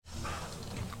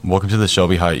Welcome to the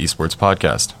Shelby High Esports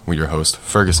podcast. We're your host,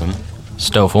 Ferguson.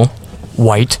 Stoffel.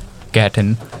 White.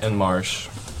 Gatton. And Marsh.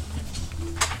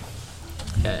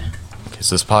 Okay.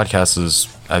 So this podcast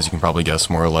is, as you can probably guess,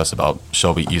 more or less about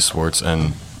Shelby Esports,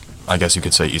 and I guess you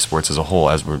could say esports as a whole,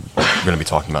 as we're going to be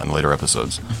talking about in later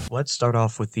episodes. Let's start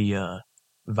off with the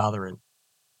Valorant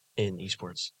in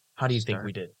esports. How do you think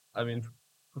we did? I mean,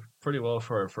 pretty well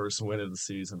for our first win of the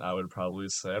season, I would probably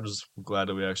say. I'm just glad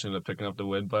that we actually ended up picking up the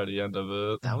win by the end of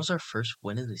it. That was our first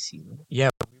win of the season. Yeah,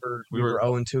 we were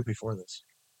were- 0-2 before this.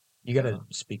 You gotta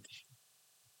speak.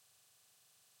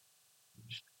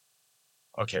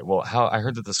 Okay, well, I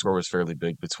heard that the score was fairly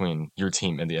big between your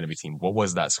team and the enemy team. What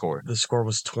was that score? The score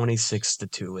was 26-2 at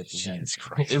the end. Jesus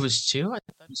Christ. It was 2? I thought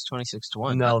it was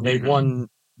 26-1. No, they won.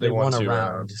 They won a 2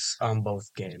 round rounds. on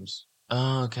both games.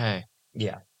 Oh, okay.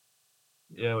 Yeah,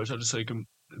 Yeah, which I just say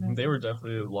they were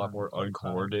definitely a lot more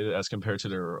uncoordinated as compared to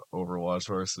their Overwatch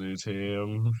varsity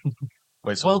team.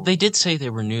 Wait, so Well, they did say they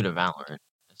were new to Valorant,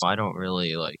 so I don't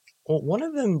really, well, one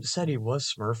of them said he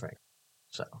was smurfing.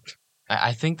 So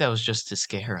I think that was just to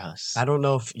scare us. I don't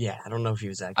know if he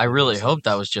was actually. I really doing hope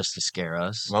that something. was just to scare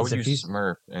us. why would if you he's-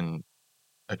 smurf in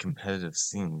a competitive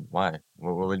scene? Why?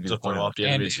 What would be to the point throw of off the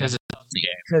And enemy because team.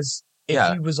 Because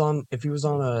Yeah. if he was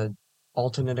on a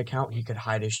alternate account, he could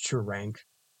hide his true rank.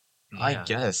 I Yeah.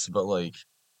 guess, but like,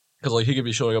 Because he could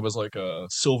be showing up as like a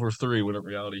silver 3 when in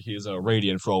reality he's a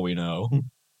radiant for all we know.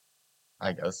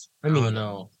 I guess. I mean, Oh,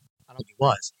 no. I don't know if he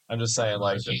was. I'm just saying,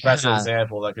 like, the best Yeah.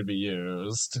 example that could be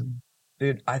used.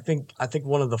 Dude, I think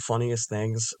one of the funniest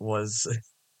things was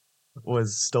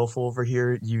Stoffel over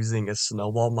here using a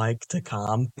snowball mic to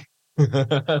calm.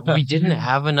 We didn't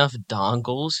have enough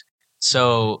dongles.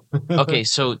 So, okay,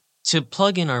 so to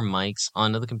plug in our mics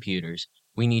onto the computers,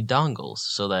 we need dongles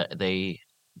so that they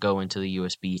go into the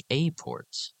USB-A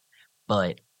ports.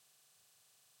 But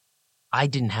I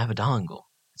didn't have a dongle.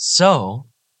 So,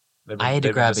 I had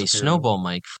to grab a snowball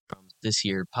mic from this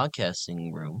here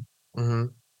podcasting room, Mm-hmm.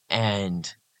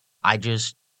 and I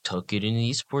just took it in the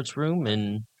esports room,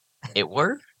 and it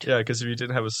worked. Yeah, because if you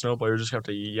didn't have a snowball, you're just going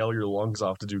to have to yell your lungs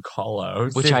off to do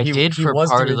call-outs. Which I did for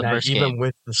part of the first even game.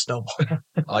 with the snowball. I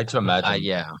like to imagine.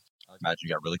 Yeah. Imagine you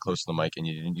got really close to the mic and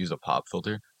you didn't use a pop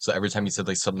filter. So every time you said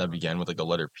like something that began with like the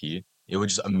letter P, it would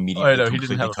just immediately Oh, no, he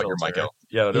completely didn't have a cut your mic filter. out.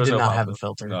 Yeah, He there was did no not have pop- a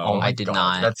filter. No. Oh my I did God,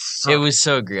 not. That's It was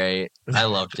so great. I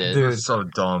loved it. Dude. so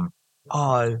dumb.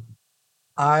 I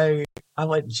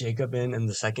let Jacob in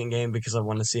the second game because I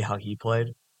wanted to see how he played,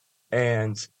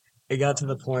 and it got to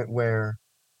the point where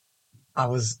I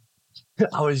was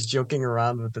joking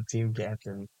around with the team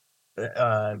captain,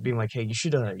 being like, "Hey, you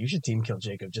should team kill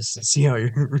Jacob just to see how he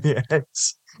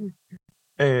reacts."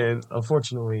 And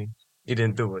unfortunately, he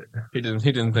didn't do it. He didn't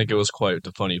think it was quite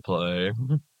the funny play.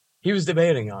 He was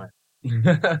debating on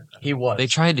it. He was. They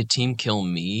tried to team kill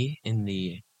me in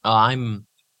the. I'm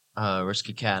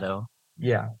Risky Cato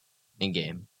Yeah, in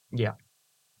game.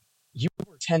 you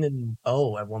were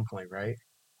 10-0 at one point, right?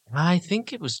 I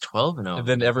think it was 12-0. And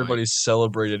then everybody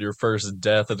celebrated your first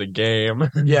death of the game.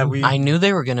 Yeah, I knew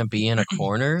they were gonna be in a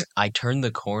corner. I turned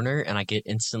the corner and I get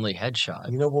instantly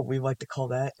headshot. You know what we like to call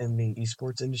that in the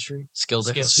esports industry? Skill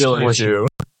difference. Still issue.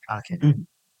 Okay.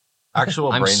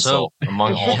 Actual I'm brain so- cell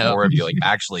among all Yeah. four of you. Like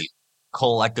actually,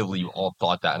 collectively, you all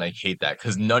thought that, and I hate that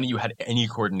because none of you had any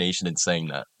coordination in saying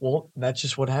that. Well, that's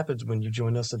just what happens when you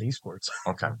join us at esports.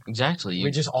 Okay. Exactly. You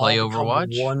We just play all become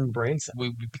Overwatch. one brain cell.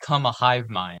 We become a hive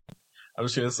mind. I'm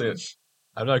just gonna say it.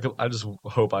 I just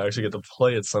hope I actually get to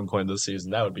play at some point this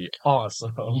season. That would be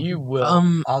awesome. You will.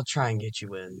 Um, I'll try and get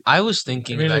you in. I was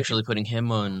thinking I mean, of like- actually putting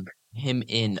him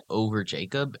in over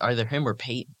Jacob, either him or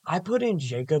Peyton. I put in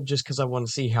Jacob just because I want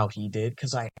to see how he did,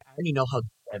 because I already know how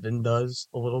Evan does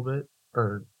a little bit,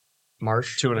 or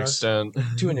Marsh to an does, extent.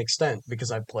 to an extent,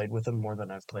 because I've played with him more than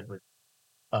I've played with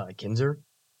Kinzer.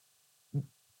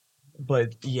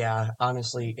 But yeah,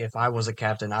 honestly, if I was a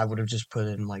captain, I would have just put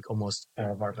in like almost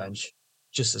all of our bench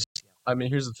just to see. I mean,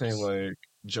 here's the thing. Like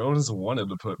Jones wanted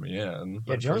to put me in.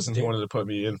 Yeah, The Jones person he did. wanted to put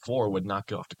me in for would not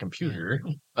get off the computer.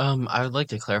 I would like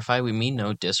to clarify, we mean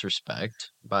no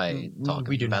disrespect by we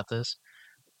talking do about this.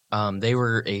 They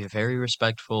were a very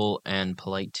respectful and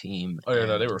polite team. Oh yeah,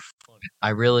 no, and they were funny. I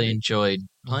really enjoyed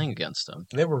playing against them.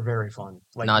 They were very fun.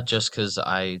 Like Not just because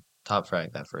I top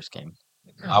fragged that first game.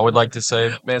 I would like to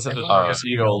say Man, said the Uh,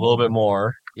 ego a little bit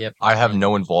more. Yep. I have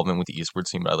no involvement with the esports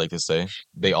team, but I'd like to say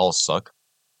they all suck.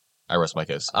 I rest my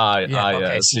case. okay,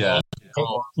 Yes, so yeah.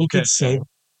 he could say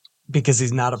because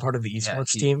he's not a part of the Yeah,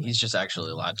 esports team. He's just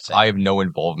actually allowed to say. I have no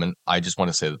involvement. I just want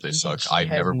to say that they suck. I've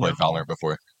have never played no- Valorant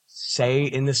before. say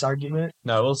in this argument.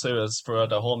 No, I will say this, for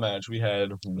the whole match, we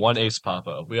had one ace pop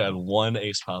up. We had one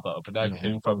ace pop up, and that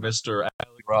came from Mr.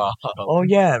 Rob. Oh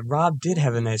yeah, Rob did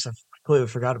have an ace. I completely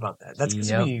forgot about that. That's because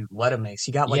Yep. we let him ace.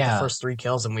 He got like the Yeah. first 3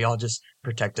 kills, and we all just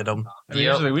protected him. And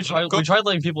usually we tried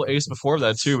letting people ace before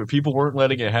that too, but people weren't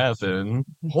letting it happen.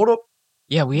 Hold up.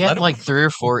 Yeah, we Let had him- like 3 or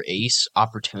 4 ace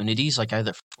opportunities, like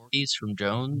either 4Ks from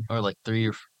Jones or like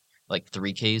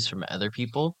 3Ks from other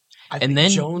people. I And think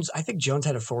then- Jones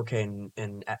had a 4K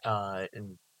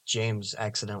and James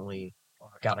accidentally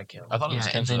got a kill. I thought it was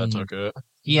Yeah, and Kenta that then- took it.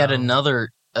 He had No. another.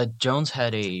 Jones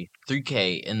had a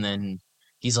 3K, and then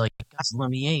he's like, "Guys, let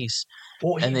me ace."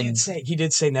 Well, and then- he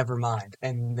did say never mind,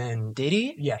 and then Did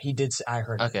he? yeah, he did. Say, I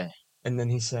heard it. Okay. And then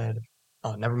he said,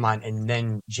 "Oh, never mind." And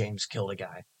then James killed a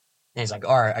guy, and he's like,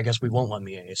 "All right, I guess we won't let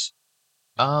me ace."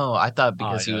 Oh, I thought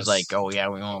because he was like, yes. "Oh yeah,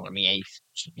 we won't let me ace."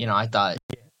 I thought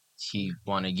he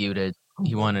wanted you to.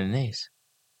 He wanted an ace.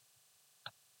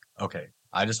 Okay,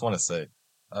 I just want to say,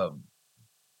 I'm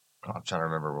trying to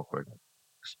remember real quick.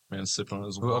 Man, sipping on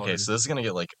his Okay, water. so this is gonna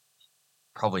get like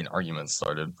probably an argument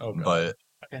started, Oh, God. but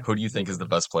Okay. who do you think is the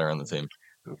best player on the team?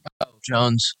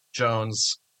 Jones.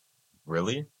 Jones.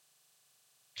 Really?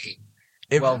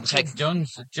 It, Well,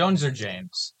 Jones or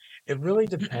James. it really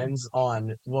depends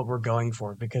on what we're going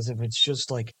for, because if it's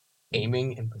just like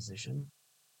aiming in position,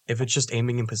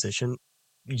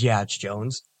 yeah, it's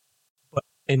Jones. But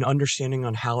in understanding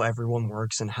on how everyone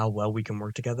works and how well we can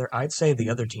work together, I'd say the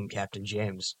other team captain,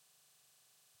 James.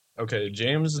 Okay,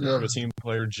 James is more of a team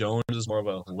player. Jones is more of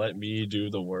a let me do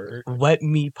the work. Let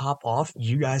me pop off.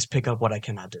 You guys pick up what I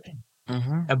cannot do.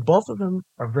 Mm-hmm. And both of them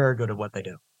are very good at what they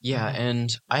do. Yeah, and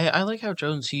I like how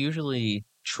Jones, he usually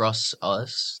trusts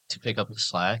us to pick up the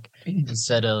slack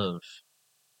instead of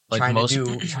like trying most. to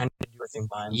do a thing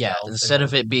by himself. Yeah, and instead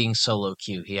of then- it being solo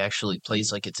queue, he actually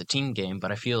plays like it's a team game.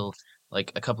 But I feel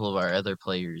like a couple of our other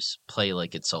players play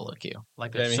like it's solo queue.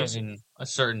 Like Yeah, I a mean,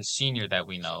 certain senior that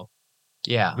we know.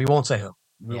 Yeah, we won't say who.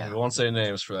 We Yeah. won't say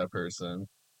names for that person.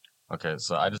 Okay,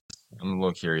 so I'm a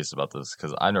little curious about this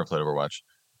because I never played Overwatch.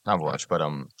 Not Overwatch, but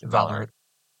Valorant.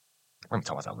 We're gonna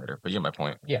talk about that later, but you get my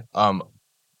point. Yeah.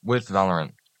 With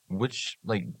Valorant,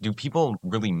 do people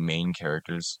really main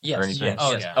characters Yes, or anything? yes.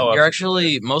 Oh yes. yeah. Oh, You're absolutely.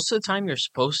 actually most of the time you're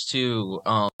supposed to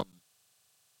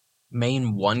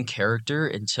main one character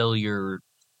until you're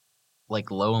like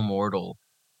low immortal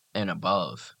and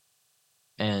above.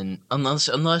 And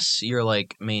unless you're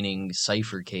like maining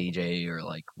Cypher KJ or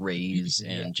like Raze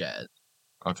Yeah. and Jet.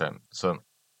 Okay, so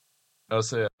I'll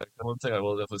say one thing I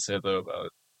will definitely say though about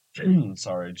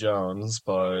sorry, Jones,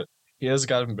 but he has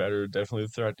gotten better definitely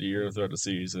throughout the year, throughout the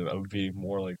season, of being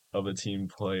more like of a team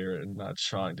player and not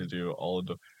trying to do all of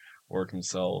the work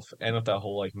himself. And with that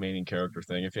whole like main character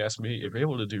thing, if you ask me, if you're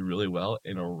able to do really well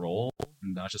in a role,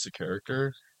 not just a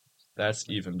character, that's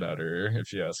even better,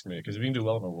 if you ask me. Because if you can do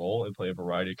well in a role and play a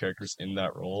variety of characters in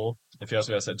that role, if you ask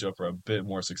me, I set Joe for a bit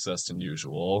more success than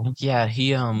usual. Yeah,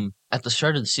 he at the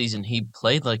start of the season he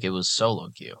played like it was solo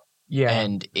queue. Yeah.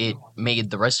 And it made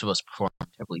the rest of us perform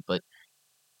heavily, but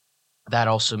that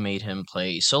also made him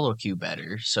play solo queue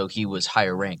better, so he was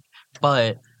higher ranked.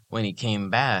 But when he came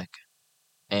back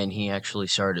and he actually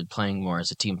started playing more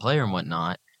as a team player and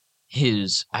whatnot,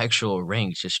 his actual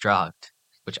rank just dropped,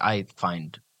 which I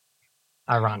find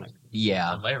Ironic.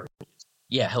 Hilarious.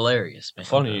 hilarious, man.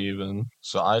 Funny even.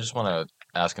 so I just want to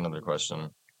ask another question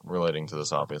relating to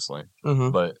this, obviously,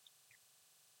 Mm-hmm. but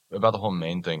about the whole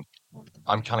main thing,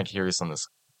 I'm kind of curious on this.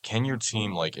 Can your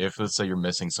team, like, if let's say you're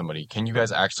missing somebody, can you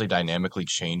guys actually dynamically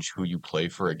change who you play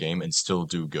for a game and still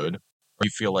do good? Or you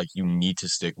feel like you need to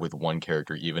stick with one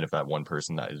character even if that one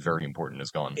person that is very important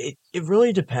is gone? It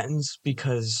really depends,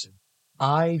 because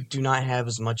I do not have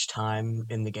as much time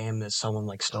in the game as someone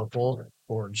like Stoffel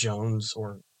or Jones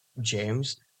or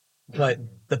James. But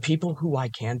the people who I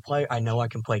can play, I know I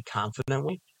can play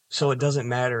confidently. So it doesn't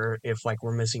matter if like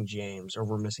we're missing James or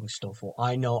we're missing Stoffel.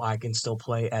 I know I can still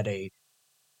play at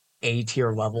A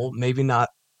tier level. Maybe not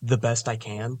the best I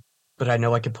can, but I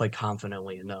know I can play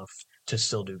confidently enough to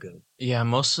still do good. Yeah,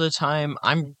 most of the time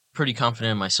I'm pretty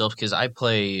confident in myself because I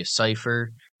play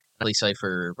Cypher. I play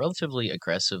Cypher relatively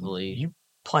aggressively. You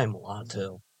play him a lot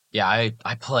too. Yeah,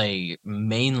 I play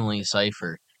mainly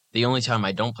Cypher. The only time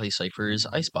I don't play Cypher is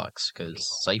Icebox, because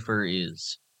Cypher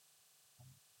is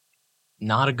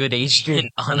not a good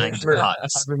agent on I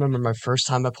Icebox. remember my first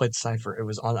time I played Cypher. It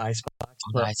was on Icebox.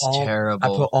 but That's I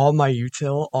terrible. put all my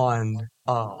util on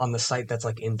the site that's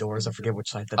like indoors. I forget which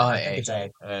site that is. Oh, I think it's A.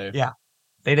 Hey, Yeah.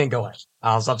 They didn't go in.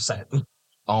 I was upset.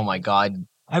 Oh my god.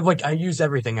 I use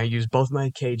everything. I use both my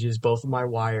cages, both of my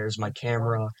wires, my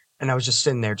camera, and I was just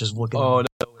sitting there just looking. oh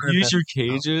no, use your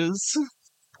cages.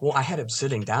 Well, I had him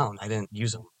sitting down. I didn't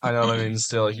use him. I know. I mean,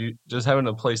 still, you just having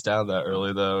to place down that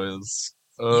early though is.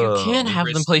 You can't have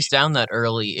them risky. placed down that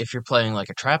early if you're playing like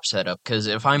a trap setup. Because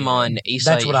if I'm on A That's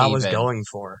site what I was Haven, going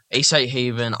for. A site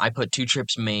Haven, I put 2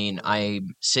 trips main. I'm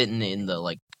sitting in the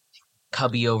like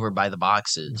cubby over by the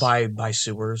boxes. By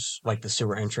sewers, like the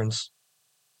sewer entrance.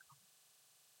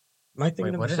 Am I thinking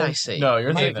Wait, of what the did I same- say? No,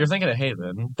 Haven. you're thinking of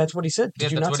Haven. That's what he said.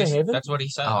 Did Yeah, you that's not what say he, Haven? That's what he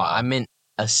said. Oh, I meant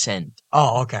Ascent.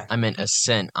 Oh, okay. I meant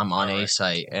Ascent. I'm on A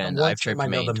site and One I've tripped time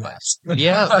I know main the twice. maps.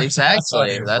 Yeah, exactly.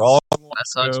 Sorry, That's wrong that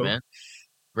sucks, bro. man.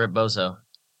 Rip Bozo.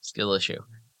 Skill issue.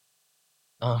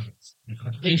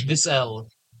 This L.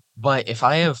 But if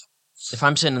I'm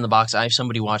sitting in the box, I have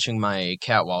somebody watching my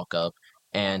catwalk up,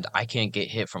 and I can't get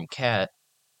hit from cat,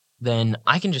 then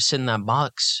I can just sit in that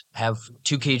box, have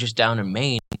 2 cages down in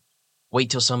main, wait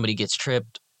till somebody gets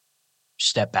tripped,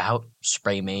 step out,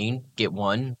 spray main, get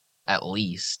 1 at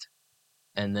least,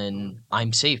 and then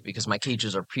I'm safe because my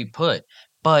cages are pre-put.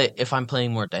 But if I'm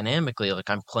playing more dynamically, like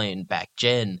I'm playing back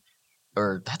gen,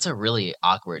 or that's a really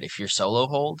awkward, if you're solo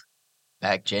hold,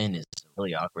 back gen is a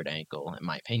really awkward angle, in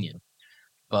my opinion.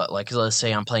 But like, let's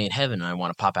say I'm playing Heaven and I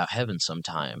want to pop out Heaven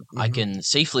sometime, I Mhm. can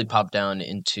safely pop down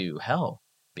into Hell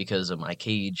because of my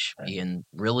cage being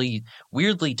really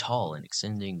weirdly tall and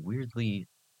extending weirdly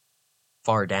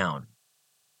far down.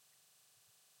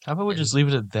 How about we just leave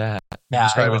it at that? Yeah,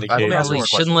 Describing I- the I cage. would ask Probably one more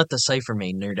shouldn't question. let the Cypher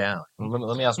main nerd out.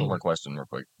 Let me ask one more question real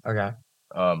quick. Okay.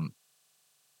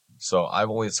 So I've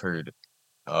always heard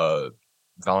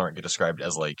Valorant get described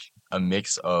as like a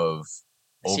mix of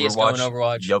CS:GO and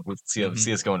Overwatch. Yep, with Mhm.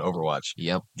 CS:GO and Overwatch.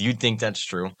 Yep. Do you think that's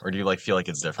true, or do you like feel like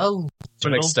it's different? Oh, To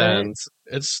an little extent,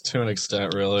 it's to an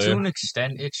extent, really. To an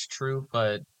extent, it's true,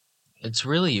 but it's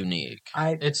really unique.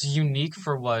 it's unique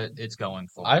for what it's going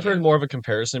for. I've heard more of a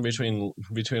comparison between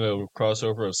a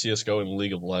crossover of CS:GO and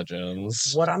League of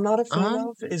Legends. What I'm not a fan Um,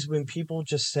 of is when people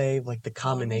just say like the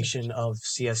combination of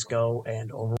CS:GO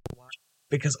and Overwatch,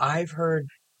 because I've heard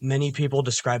many people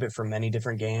describe it for many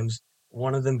different games.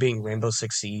 One of them being Rainbow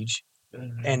Six Siege,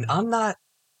 and I'm not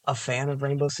a fan of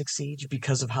Rainbow Six Siege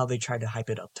because of how they tried to hype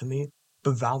it up to me.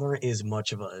 But Valorant is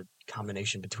much of a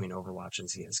combination between Overwatch and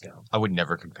CS:GO. I would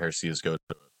never compare CS:GO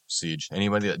to Siege.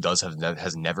 Anybody that does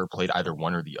has never played either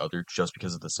one or the other, just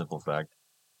because of the simple fact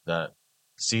that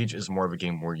Siege is more of a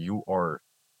game where you are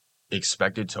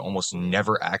expected to almost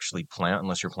never actually plant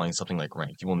unless you're playing something like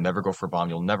ranked. You will never go for bomb.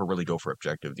 You'll never really go for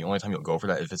objective. The only time you'll go for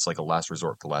that if it's like a last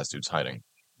resort, the last dude's hiding.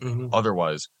 Hmm.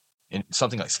 Otherwise, in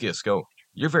something like CS:GO,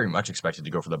 you're very much expected to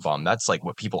go for the bomb. That's like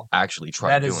what people actually try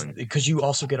That is doing. because you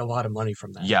also get a lot of money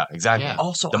from that. Yeah, exactly. Yeah.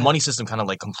 Also, The money system kind of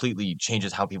like completely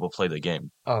changes how people play the game.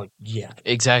 Oh yeah,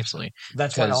 exactly.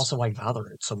 that's why I 'Cause- also like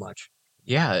Valorant so much.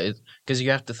 Yeah, because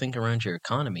you have to think around your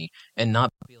economy and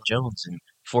not be Jones and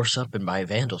force up and buy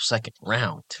Vandal second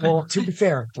round. Well, to be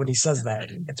fair, when he says that,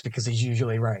 it's because he's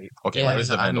usually right. Okay, yeah, what is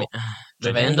the I Vandal? mean, The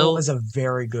the Vandal Vandal. is a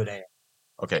very good aim.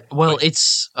 Okay, Well, wait,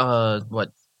 it's what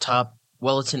top?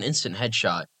 Well, it's an instant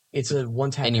headshot, It's a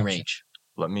one-tap any headshot. range.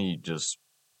 let me just.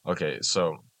 Okay,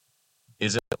 so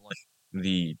is it like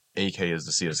the AK is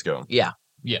the CS:GO? Yeah,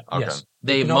 Yeah. Okay. Yes.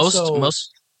 they can most also-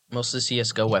 most of the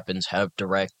CS:GO weapons have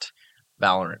direct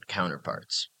Valorant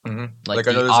counterparts. Mm-hmm. Like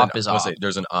I know the there's op an, is I would op. say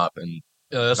there's an op and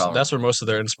Yeah, Valorant. that's where most of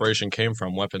their inspiration came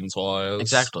from, weapons wise.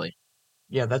 Exactly.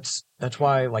 Yeah, that's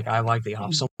why like I like the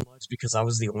op so much because that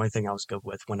was the only thing I was good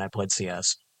with when I played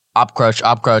CS. Op crutch,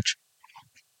 op crutch.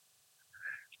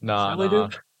 Nah, Really, nah.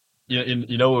 dude?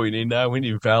 You know what we need now? We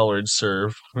need Valorant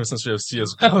serve since we have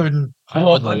CS.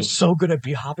 I'm so good at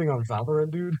hopping on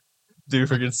Valorant, dude. Dude,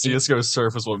 freaking CS:GO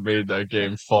Surf is what made that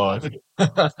game fun.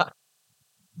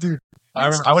 Dude, I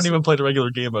wouldn't even play the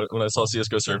regular game when I saw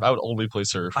CS:GO Surf. I would only play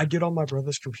Surf. I'd get on my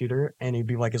brother's computer and he'd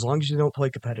be like, as long as you don't play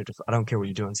competitive, I don't care what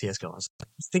you do on CSGO. I was like,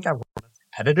 you think I want to play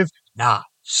competitive? Nah,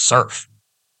 surf.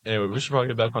 Anyway, we should probably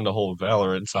get back on the whole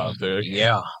Valorant topic.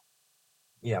 Yeah,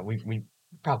 Yeah, we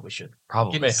probably should.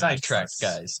 probably. Getting sidetracked,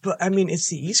 guys. But I mean, it's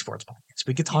the esports podcast.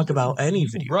 We could talk about any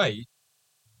video. Right.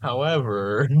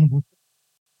 However,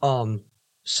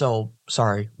 So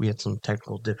sorry, we had some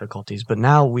technical difficulties, but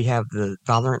now we have the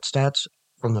Valorant stats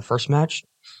from the first match.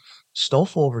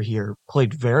 Stoffel over here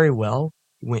played very well.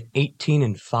 Went 18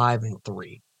 and 5 and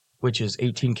 3, which is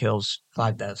 18 kills,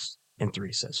 5 deaths, and 3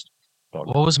 assists.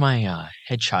 What was my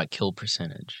headshot kill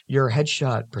percentage? Your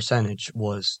headshot percentage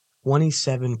was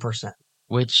 27%.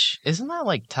 Which isn't that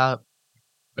like top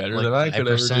better like than I could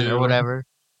ever 5% do. or whatever?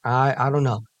 I don't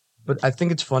know, but I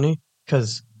think it's funny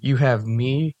because you have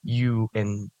me, you,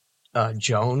 and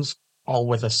Jones all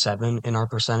with a 7 in our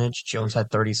percentage. Jones had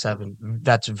 37.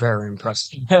 That's very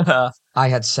impressive. I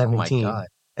had Oh my 17. god.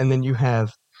 And then you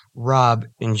have Rob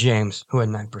and James, who had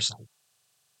 9%.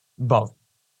 Both.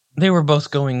 They were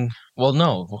both going. Well,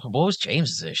 no. What was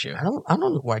James's issue? I don't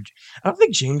know why. I don't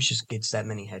think James just gets that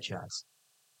many headshots.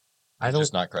 I It's don't.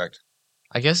 just not correct.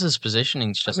 I guess his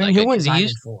positioning's I just mean, not he good. went 'Cause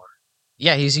 9-4.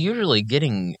 yeah, he's usually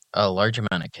getting a large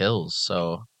amount of kills.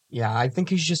 So, Yeah, I think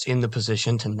he's just in the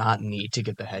position to not need to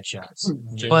get the headshots.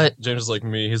 But- James is like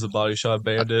me. He's a body shot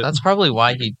bandit. that's probably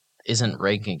why he isn't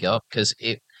ranking up. Because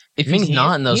if I mean, he's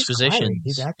not in those he's climbing. positions,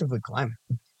 He's actively climbing.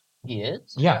 he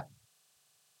is. Yeah.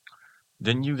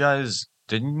 Didn't you guys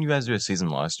do a season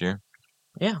last year?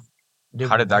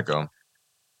 How did that go?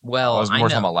 Well, I was I more know.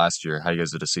 talking about last year. How you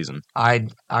guys did a season? I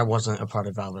wasn't a part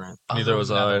of Valorant. Neither was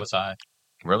I. Neither was I.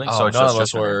 Really? Oh, So it's None just of us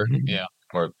Tristan were. Yeah.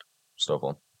 or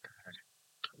Stoffel.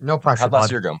 No pressure, How'd last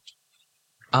bud. year go?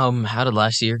 How did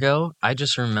last year go? I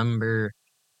just remember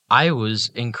I was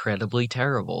incredibly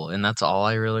terrible, and that's all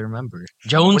I really remember. What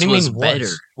Jones do you was mean better.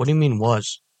 was? What do you mean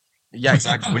was? Yeah,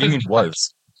 exactly. What do you mean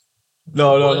was?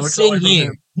 No, Listen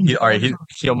here. All right, he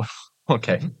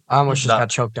okay. I almost just That- got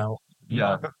choked out.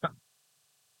 Yeah.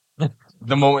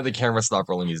 The moment the camera stopped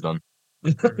rolling, he's done.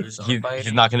 He's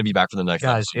not going to be back for the next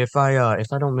Guys, episode.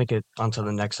 if I don't make it onto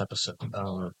the next episode,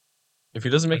 If he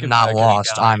doesn't make it not back,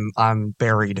 lost. I'm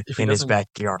buried If he in his doesn't-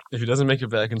 backyard. If he doesn't make it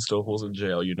back and Stoffel's in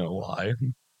jail, you know why.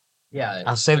 Yeah,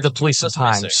 I'll save the There's police some just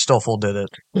time. missing. Stoffel did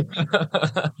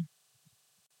it.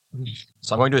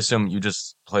 So I'm going to assume you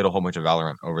just played a whole bunch of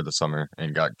Valorant over the summer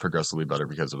and got progressively better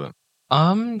because of it.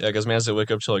 Yeah, because man has to wake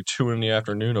up till like 2 in the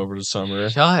afternoon over the summer.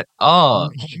 shut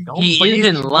up. He But he's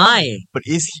isn't lying. But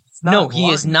is he? No, he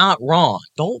is not wrong.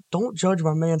 Don't judge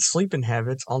my man's sleeping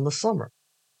habits on the summer.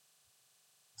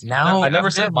 Now I never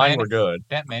that said mine man- were good.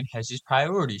 That man has his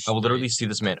priorities. I will literally straight. see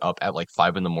this man up at like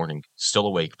 5 in the morning, still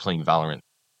awake, playing Valorant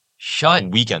shut on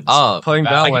weekends. up. Playing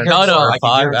I Valorant can- shut for up. I can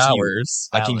 5 guarantee you- hours.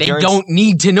 I can They guarantee, don't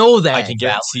need to know that. I can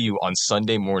guarantee you on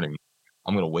Sunday morning,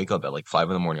 I'm going to wake up at like 5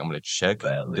 in the morning. I'm going to check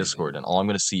Discord, and all I'm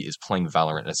going to see is playing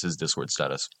Valorant as his Discord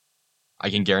status.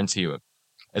 I can guarantee you it.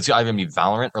 It's either going to be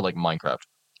Valorant or like Minecraft.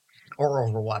 Or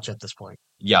Overwatch at this point.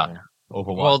 Yeah,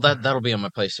 Overwatch. Well, that'll be on my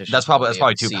PlayStation. that's probably I'll be able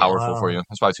to too see it. powerful for Wow. you.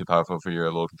 That's probably too powerful for your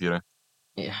little computer.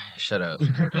 Yeah, shut up.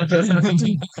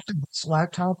 This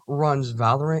laptop runs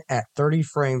Valorant at 30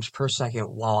 frames per second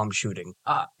while I'm shooting.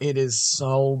 It is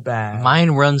so bad.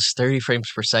 Mine runs 30 frames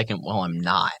per second while I'm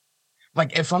not.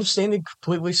 Like, if I'm standing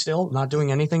completely still, not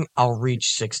doing anything, I'll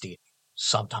reach 60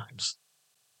 sometimes.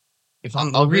 If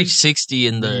I'm I'll moving- reach 60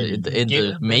 in the Get a the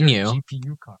better menu.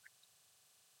 GPU card,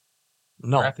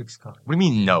 No. graphics card. What do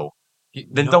you mean no?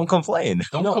 Then No, don't complain.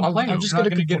 don't No, I'm- complain. I'm I'm just just not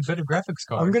gonna gonna get a better graphics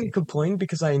card. I'm going to complain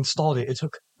because I installed it. It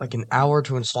took like an hour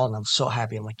to install, and I'm so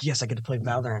happy. I'm like, yes, I get to play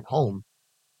Valorant at home.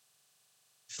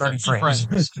 30 frames.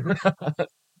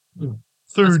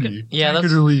 30. Yeah, that's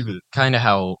believe it. kind of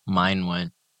how mine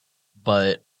went.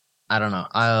 But I don't know.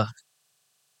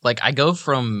 I go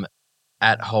from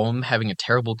at home having a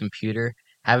terrible computer,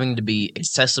 having to be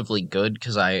excessively good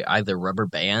because I either rubber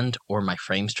band or my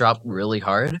frames drop really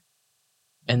hard.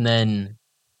 And then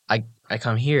I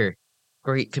come here,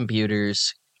 great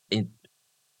computers,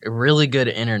 really good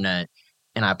internet,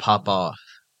 and I pop off.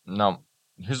 No.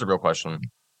 Here's the real question.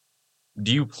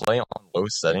 Do you play on low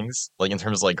settings, like in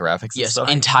terms of like graphics and Yes, stuff?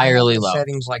 entirely I have the low.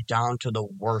 settings like down to the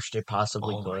worst it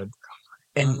possibly Oh my could.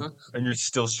 And Mhm. And you're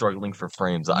still struggling for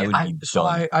frames. I would be so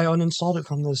done. I uninstalled it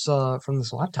from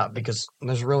this laptop because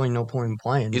there's really no point in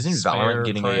playing. Isn't Valorant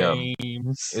getting a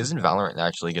frames. Isn't Valorant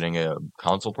actually getting a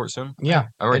console port soon? Yeah,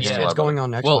 I already it's, heard it's about going it.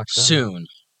 on Xbox Well, soon.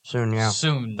 soon. Yeah.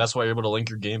 Soon. That's why you're able to link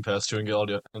your Game Pass to and get all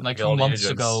the Like get all the months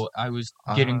agents. ago, I was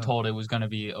getting Ah. told it was going to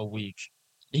be a week,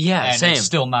 Yeah, and same. it's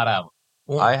still not out.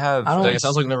 Well, I have I don't- Dang, it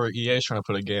sounds like whenever EA is trying to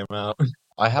put a game out.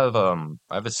 I have a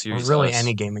or series really S.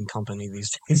 any gaming company these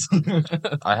days.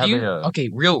 I have a Okay,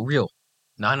 real.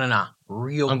 No.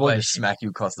 Real I'm going to question. smack you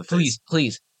across the face.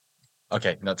 Please.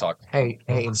 Okay, now talk. hey,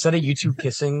 instead of you two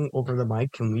kissing over the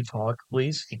mic, can we talk,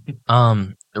 please? A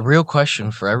real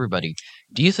question for everybody.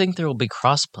 Do you think there will be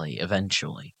crossplay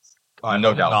eventually?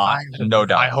 No doubt. No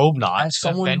doubt. I hope not. As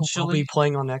someone who will Eventually- be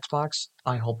playing on Xbox,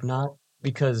 I hope not,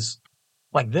 because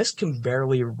like this can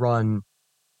barely run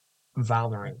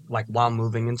Valorant, like while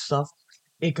moving and stuff.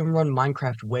 It can run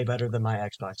Minecraft way better than my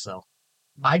Xbox though.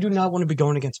 I do not want to be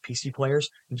going against PC players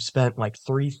who spent like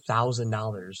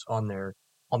 $3,000 on their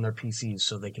PCs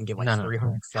so they can get like No.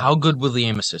 300 How frames. good will the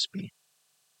aim assist be?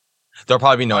 There'll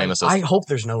probably be no aim assist. I hope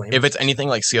there's no aim If it's assist. anything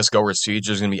like CS:GO or Siege,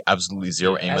 there's gonna be absolutely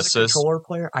zero aim As a assist. controller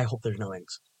player, I hope there's no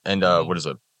aims. And what is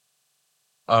it?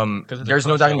 'Cause it's a There's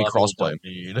no doubt gonna be console a lot crossplay. of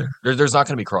people don't There's not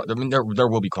gonna be cross. I mean, there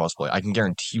will be crossplay. I can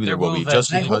guarantee you there will be.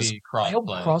 Just eventually because be I hope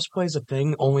crossplay. crossplay is a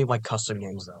thing, only like custom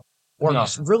games though. Or No,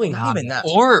 it's really Not not. even that.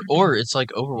 Or it's like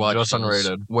Overwatch Just is,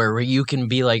 unrated. where you can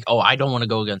be like, oh, I don't want to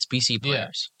go against PC Yeah.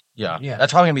 players. Yeah, Yeah.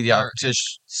 that's probably gonna be the Or opposite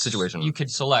situation. You could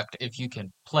select if you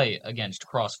can play against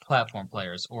cross-platform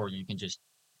players, or you can just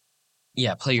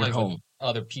Yeah, play your play with home.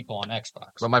 other people on Xbox.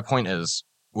 But my point is,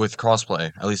 with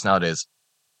crossplay, at least nowadays,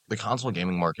 the console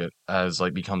gaming market has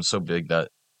like become so big that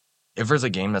if there's a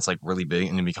game that's like really big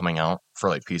and to be coming out for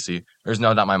like PC, there's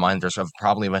no doubt in my mind there's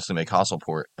probably eventually make console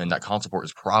port, and that console port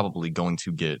is probably going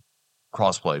to get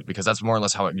crossplay because that's more or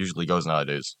less how it usually goes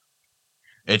nowadays.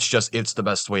 It's the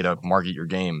best way to market your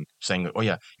game, saying, oh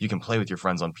yeah, you can play with your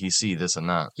friends on PC, this and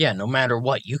that. Yeah, no matter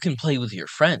what, you can play with your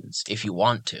friends if you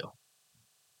want to.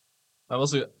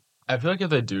 I feel like if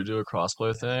they do a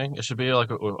crossplay thing, it should be like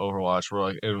with Overwatch, where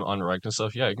like on ranked and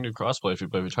stuff. Yeah, you can do crossplay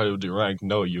but if you try to do ranked,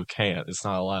 no, you can't. It's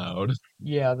not allowed.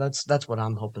 Yeah, that's what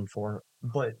I'm hoping for.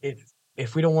 But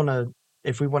if we don't want to,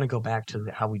 if we want to go back to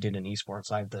how we did in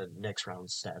esports, I have the next round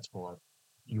stats below.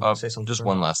 You want to say something? Just sir?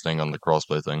 one last thing on the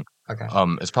crossplay thing. Okay.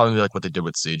 It's probably like what they did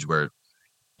with Siege, where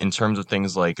in terms of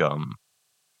things like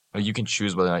you can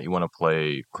choose whether or not you want to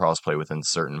play crossplay within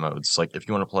certain modes. Like if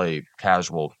you want to play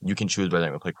casual, you can choose whether or not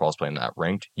you want to play crossplay in that.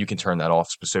 Ranked, you can turn that off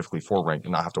specifically for ranked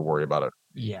and not have to worry about it.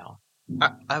 Yeah.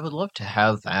 I would love to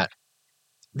have that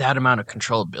amount of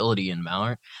controllability in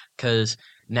Valorant, because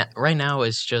right now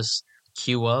it's just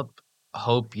queue up,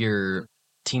 hope your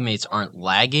teammates aren't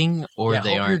lagging or Yeah, they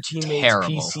hope your aren't teammates' terrible.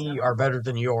 PC are better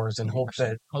than yours, and hope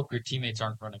that Hope your teammates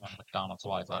aren't running on McDonald's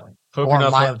Wi-Fi. Hope you're or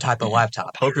not my pl- type of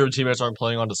laptop. Hope your teammates aren't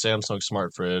playing on the Samsung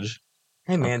smart fridge.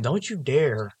 Hey man, don't you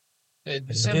dare!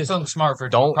 Samsung Smart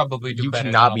Fridge Don't will probably do you better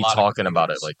cannot than a be lot of talking about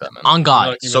it computers. like that, man. On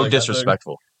God. You So like that thing?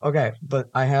 disrespectful. Okay, but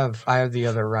I have the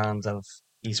other round of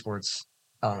esports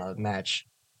match.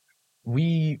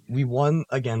 We won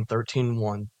again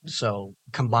 13-1, so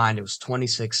combined it was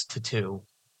 26-2,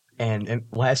 and it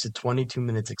lasted 22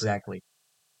 minutes exactly.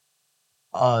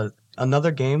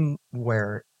 Another game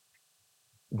where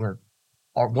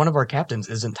one of our captains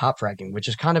isn't top fragging, which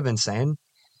is kind of insane.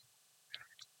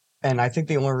 And I think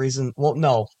the only reason, well,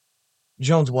 no,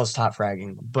 Jones was top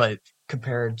fragging, but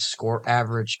compared score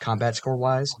average combat score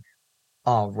wise,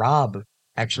 Rob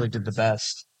actually did the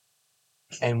best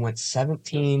and went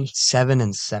 17, 7,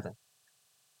 and 7.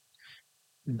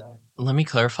 Let me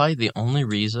clarify. The only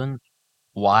reason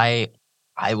why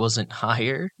I wasn't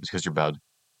higher, It's because you're bad.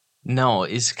 no,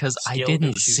 is because I Skill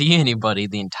didn't issue. see anybody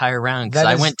the entire round. Because That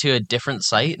I is- went to a different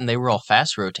site and they were all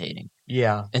fast rotating.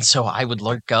 Yeah, And so I would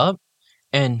lurk up,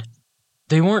 and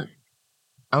they weren't,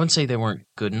 I wouldn't say they weren't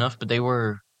good enough, but they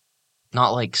were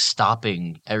not like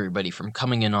stopping everybody from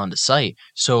coming in on the site.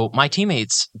 So my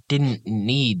teammates didn't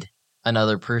need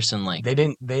another person like they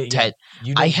didn't. They yeah, Ted.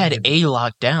 you I didn't had need to- A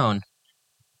locked down,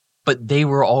 but they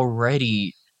were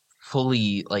already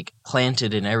fully like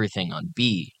planted and everything on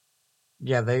B.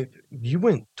 Yeah, you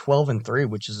went 12-3,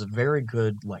 which is a very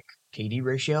good like KD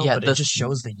ratio, Yeah, but it just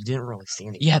shows that you didn't really see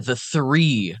anything. Yeah, the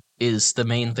 3 is the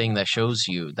main thing that shows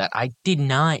you that I did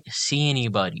not see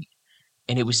anybody,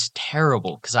 and it was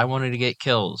terrible because I wanted to get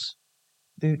kills.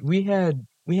 Dude, we had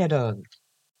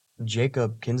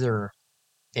Jacob Kinzer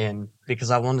in because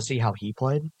I wanted to see how he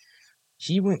played.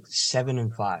 He went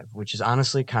 7-5, which is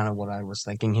honestly kind of what I was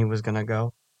thinking he was gonna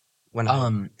go.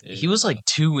 He was like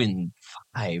 2 and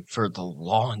 5 for the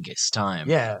longest time.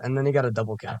 Yeah, and then he got a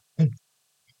double kill.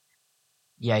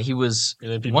 Yeah, he was.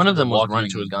 And then people One of them was walk you running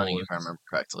to and his gunning, if I bullets. remember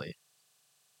correctly.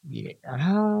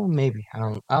 Yeah, maybe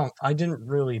I didn't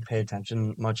really pay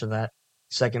attention much of that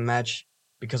second match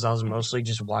because I was mostly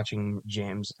just watching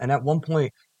James. And at one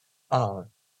point,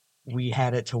 we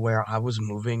had it to where I was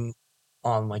moving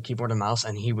on like keyboard and mouse,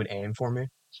 and he would aim for me.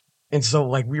 And so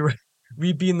like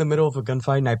we'd be in the middle of a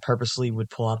gunfight, and I purposely would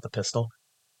pull out the pistol.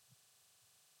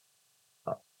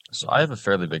 So I have a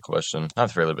fairly big question.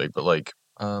 Not fairly big, but like,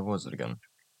 what was it again?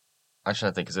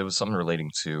 Actually, I think because it was something relating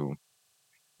to,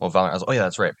 well, Valorant. Oh yeah,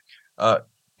 that's right.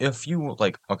 If you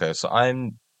like, okay, so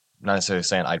I'm not necessarily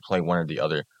saying I'd play one or the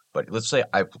other, but let's say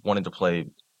I wanted to play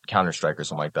Counter-Strike or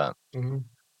something like that, Mm-hmm.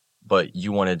 but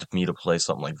you wanted me to play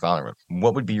something like Valorant.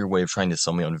 What would be your way of trying to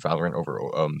sell me on Valorant over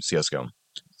CS:GO?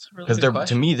 Because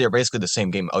to me they're basically the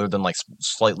same game, other than like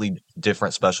slightly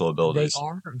different special They abilities.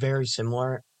 are very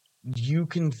similar. You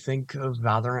can think of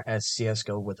Valorant as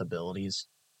CS:GO with abilities.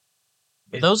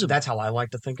 That's how I like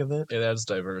to think of it. It adds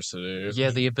diversity.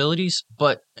 Yeah, the abilities,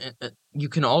 but you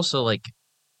can also like,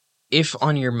 if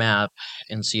on your map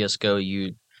in CS:GO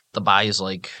the buy is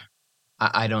like,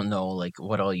 I don't know like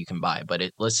what all you can buy, but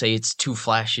let's say it's 2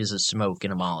 flashes of smoke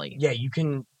and a molly. Yeah,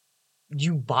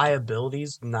 you buy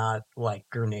abilities, not like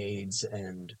grenades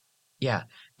and Yeah.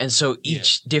 And so Yeah.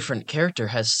 each different character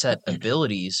has set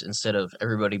abilities instead of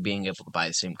everybody being able to buy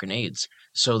the same grenades.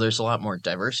 So there's a lot more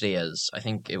diversity, as I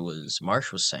think it was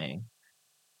Marsh was saying.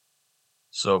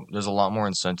 So there's a lot more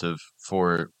incentive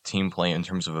for team play in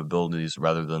terms of abilities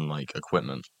rather than like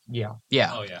equipment. Yeah.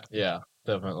 Yeah. Oh yeah. Yeah,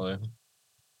 definitely.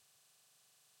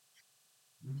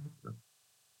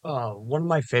 One of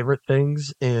my favorite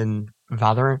things in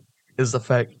Valorant is the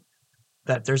fact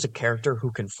that there's a character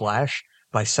who can flash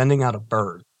by sending out a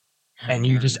bird, and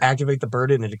you just activate the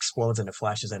bird and it explodes and it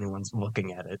flashes anyone's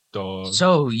looking at it. Dog.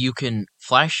 So you can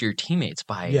flash your teammates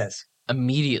by Yes.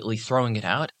 immediately throwing it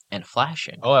out and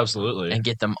flashing Oh, absolutely. and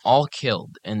get them all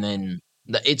killed. And then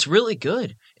it's really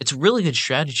good. It's a really good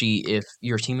strategy if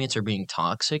your teammates are being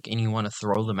toxic and you want to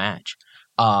throw the match.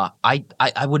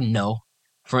 I wouldn't know.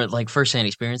 For like first-hand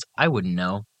experience, I wouldn't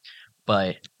know.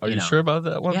 But Are you sure about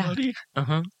that one, Yeah. buddy?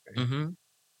 Uh-huh. Mm-hmm.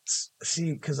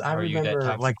 See, because I Are you that remember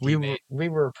toxic like teammate? we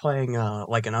were playing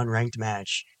like an unranked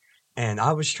match, and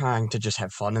I was trying to just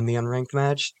have fun in the unranked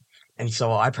match, and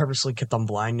so I purposely kept on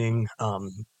blinding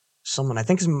someone. I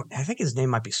think his name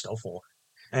might be Stoffel,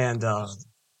 and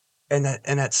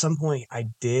at some point I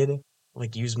did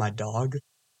like use my dog,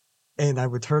 and I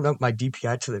would turn up my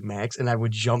DPI to the max, and I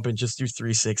would jump and just do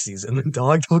 360s, and the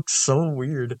dog looked so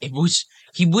weird.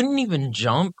 He wouldn't even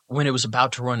jump when it was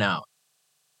about to run out.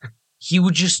 He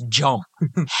would just jump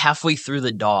halfway through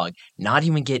the dog, not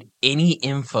even get any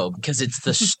info because it's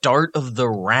the start of the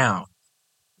round.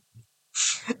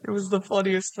 It was the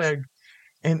funniest thing.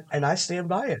 And I stand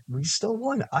by it. We still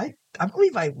won. I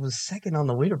believe I was second on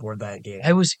the leaderboard that game.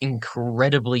 I was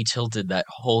incredibly tilted that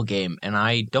whole game, and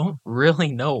I don't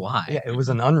really know why. Yeah, it was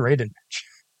an unrated match.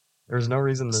 There was no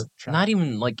reason to try. Not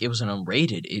even like it was an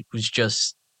unrated. It was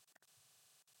just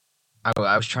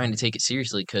I was trying to take it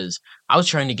seriously because I was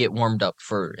trying to get warmed up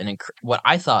for what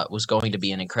I thought was going to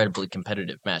be an incredibly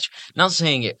competitive match. Not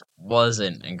saying it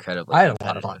wasn't incredibly I had a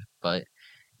lot of competitive, fun. but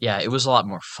yeah, it was a lot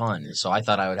more fun. So I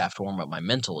thought I would have to warm up my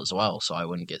mental as well, so I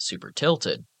wouldn't get super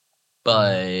tilted.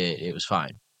 But it was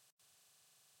fine.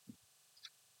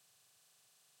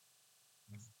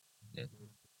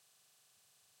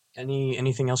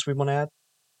 Anything else we want to add?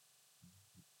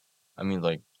 I mean,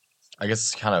 like, I guess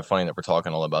it's kind of funny that we're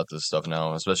talking all about this stuff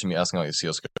now, especially me asking like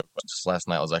CS:GO. Just last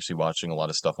night, I was actually watching a lot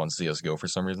of stuff on CS:GO for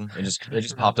some reason. It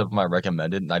just popped up in my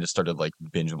recommended, and I just started like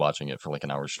binge watching it for like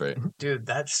an hour straight. Dude,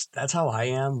 that's how I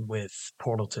am with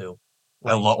Portal 2.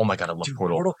 Oh my god, I love Dude,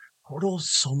 Portal. Portal's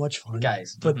so much fun.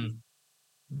 Guys, But Mhm.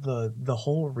 the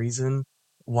whole reason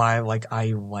why like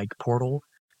I like Portal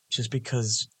just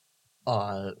because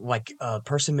like a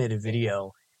person made a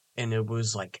video and it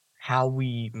was like how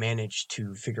we managed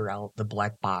to figure out the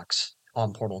black box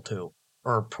on Portal 2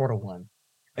 or Portal 1.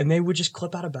 And they would just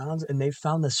clip out of bounds and they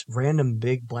found this random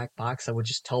big black box that would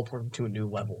just teleport them to a new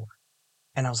level.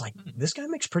 And I was like, this guy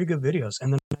makes pretty good videos.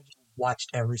 And then I just watched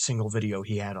every single video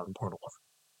he had on Portal.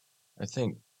 I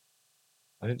think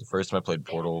the first time I played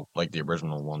Portal, like the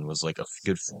original one, was like a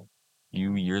good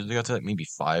few years ago. To like maybe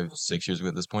 5, 6 years ago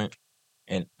at this point,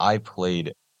 and I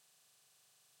played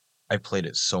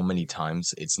it so many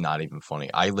times, it's not even funny.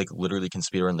 I like literally can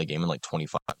speedrun the game in like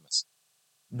 25 minutes.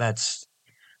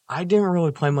 I didn't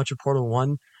really play much of Portal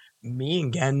 1. Me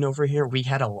and Gen over here, we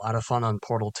had a lot of fun on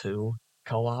Portal 2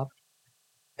 co-op.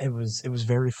 It was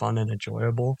very fun and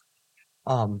enjoyable.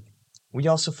 Um, we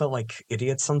also felt like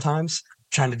idiots sometimes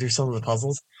trying to do some of the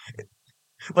puzzles.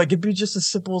 Like it'd be just as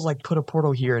simple as like put a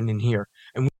portal here and in here,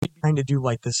 and we'd be trying to do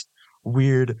like this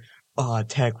weird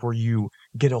tech where you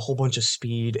get a whole bunch of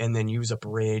speed and then use a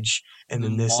bridge and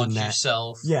then this and launch that.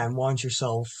 yourself. Yeah, and launch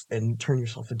yourself and turn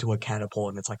yourself into a catapult,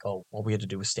 and it's like, oh, all we had to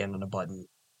do was stand on a button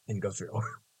and go through.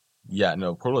 Yeah,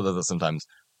 no, Portal does that sometimes.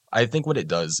 I think what it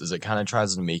does is it kind of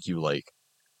tries to make you like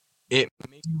it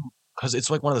makes you because it's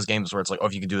like one of those games where it's like, oh,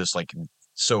 if you can do this like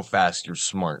so fast, you're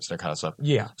smart, that kind of stuff.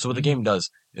 Yeah, So what the game does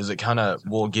is it kind of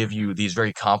will give you these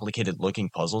very complicated looking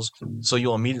puzzles, so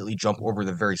you'll immediately jump over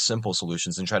the very simple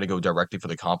solutions and try to go directly for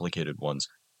the complicated ones,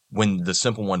 when the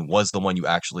simple one was the one you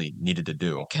actually needed to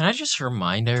do. Can I just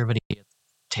remind everybody at the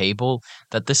table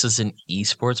that this is an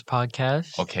esports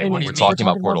podcast? Okay, and when do we're you mean? talking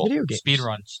about Portal, video games.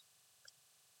 Speedruns.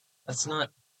 That's not.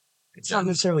 It's not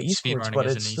necessarily esports, Speedrunning but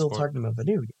is it's an still esport. talking about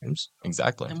video games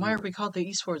exactly. Then why are we called the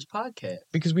esports podcast?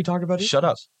 because we talk about Shut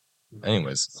up. esports.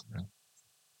 Anyways,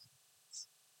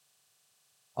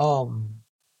 Are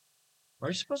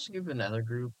you supposed to give another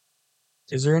group?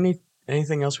 Is there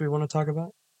anything else we want to talk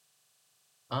about?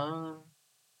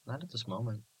 Not at this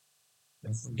moment.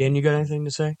 Dan, you got anything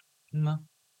to say? No.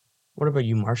 What about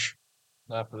you, Marsh?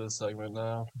 Not for this segment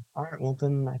now. All right, well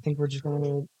then I think we're just going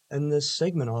to end this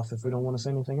segment off if we don't want to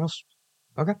say anything else.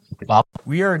 Okay. Bob.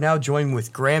 We are now joined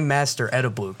with Grandmaster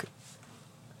Eddleblute.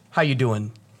 How you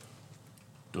doing?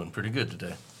 Doing pretty good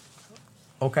today.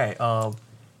 Okay.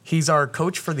 He's our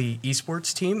coach for the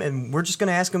esports team, and we're just going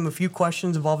to ask him a few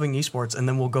questions involving esports, and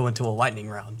then we'll go into a lightning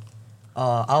round.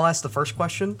 I'll ask the first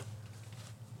question.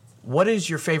 What is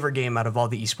your favorite game out of all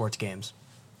the esports games?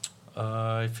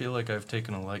 I feel like I've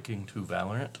taken a liking to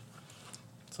Valorant.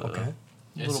 It's a Okay.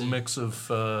 little mix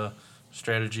of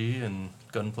strategy and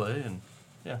gunplay, and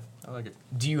yeah, I like it.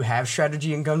 Do you have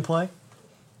strategy and gunplay?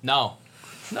 No.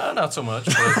 No, not so much,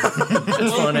 but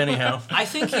it's fun anyhow. I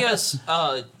think he has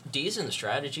decent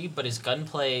strategy, but his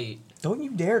gunplay. Don't you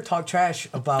dare talk trash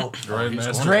about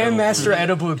Grandmaster Grandmaster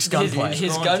Eddleblute's gunplay.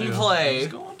 His going gunplay. He's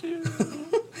going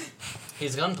to.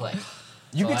 His gunplay.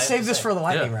 You all can I have save to this say. for the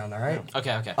lightning Yeah. round, all right?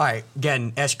 Okay, okay. All right,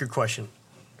 again, ask your question.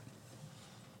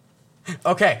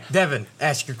 Okay, Devin,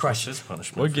 ask your question. His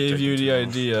punishment. What for gave taking you too the long.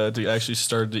 idea to actually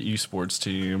start the esports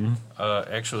team?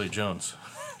 Actually, Jones.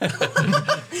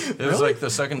 It was like the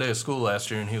second day of school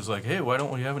last year, and he was like, "Hey, why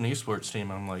don't we have an esports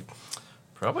team?" I'm like,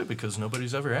 "Probably because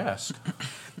nobody's ever asked."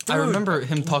 I remember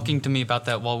him talking to me about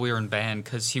that while we were in band,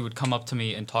 because he would come up to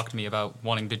me and talk to me about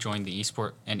wanting to join the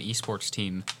esports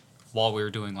team while we were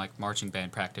doing like marching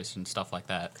band practice and stuff like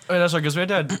that. Oh, that's right, because we had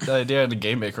that idea in the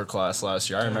game maker class last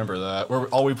year. I remember that. Where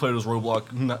all we played was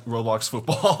Roblox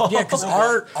football. Yeah, because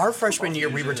our freshman year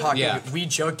we were talking, Yeah. we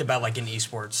joked about like an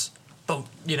esports, but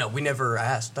we never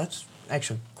asked. That's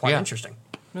actually quite Yeah. interesting.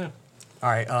 Yeah. All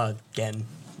right, again,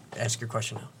 ask your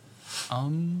question now.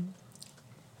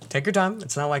 Take your time.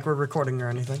 It's not like we're recording or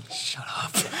anything.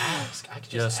 Ask. I could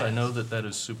just Yes, I ask. know that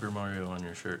is Super Mario on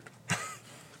your shirt.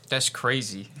 That's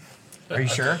crazy. Are you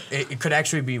sure? It could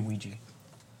actually be Ouija. It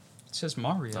says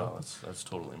Mario. Oh, that's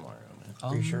totally Mario, man.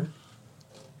 Are you sure?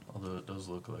 Although it does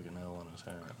look like an L on his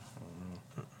hat.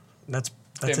 That's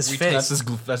Damn, his we face. That's his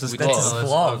glove. That's his Oh,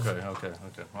 glove. Okay.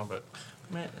 My bad.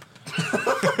 Man.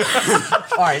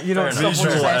 All right, you know what? Fair So enough.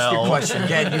 we'll just ask your L. question.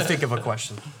 Again, you think of a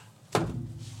question.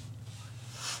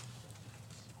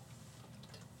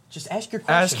 Just ask your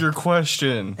question. Ask your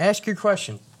question. Ask your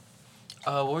question.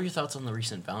 What were your thoughts on the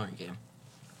recent Valorant game?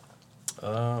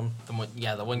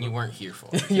 The one you weren't here for.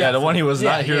 Yeah, the one he was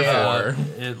not here yeah. for.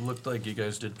 It looked like you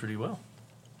guys did pretty well.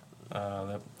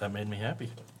 That made me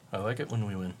happy. I like it when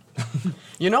we win.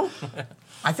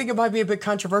 I think it might be a bit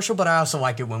controversial, but I also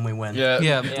like it when we win. Yeah,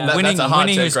 Yeah, Yeah. that's a hot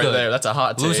winning take is right good. there. That's a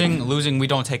hot take. Losing, we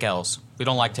don't take L's. We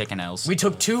don't like taking L's. We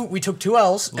took two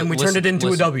L's and we turned it into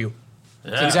a W.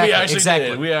 Yeah. Exactly. We actually exactly.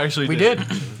 did. We actually We did. did.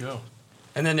 There you go.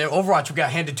 And then in Overwatch, we got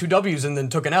handed two W's and then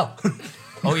took an L.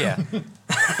 Oh yeah.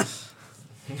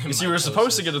 You see, we were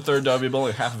supposed to get a third W, but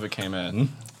only half of it came in.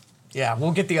 Yeah,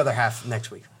 we'll get the other half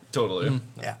next week. Totally.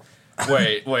 Yeah.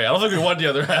 Wait. I don't think we won the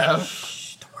other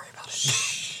half. Don't worry about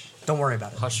it. Don't worry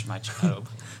about it. Hush my child.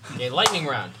 Okay, lightning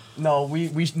round. No, we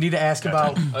need to ask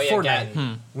about Oh, yeah, Fortnite.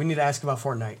 Gatton. We need to ask about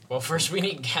Fortnite. Well, first we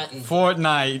need Gatton.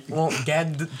 Fortnite. Well,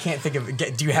 Gad can't think of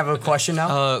it. Do you have a question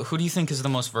now? Who do you think is the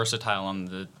most versatile on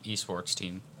the esports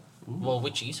team? Well,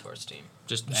 which esports team?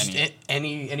 Just Just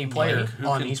any. any player Who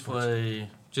on can esports. play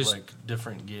Just- like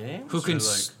different games? Who can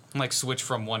Or, like switch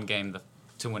from one game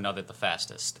to another the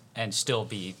fastest and still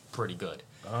be pretty good?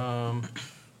 I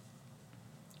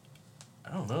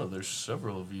don't know. There's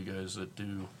several of you guys that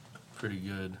do pretty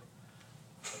good.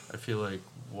 I feel like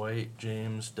White,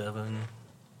 James, Devin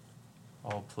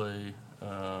all play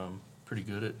pretty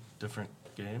good at different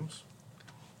games.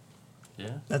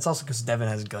 Yeah. That's also because Devin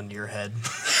has a gun to your head.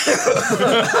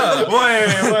 Wait.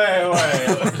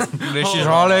 This is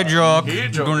all a joke. He Do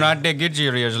joking. not take it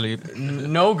seriously.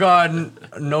 No gun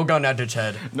at its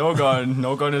head. No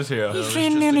gun is here. That was just a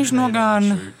grenade on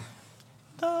the shirt.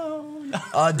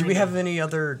 Do we have any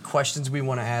other questions we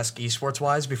want to ask esports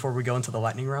wise before we go into the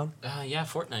lightning round? Yeah,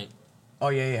 Fortnite. Oh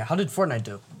yeah. How did Fortnite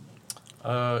do?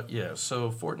 Yeah,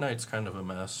 so Fortnite's kind of a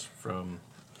mess from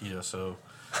ESO.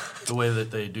 The way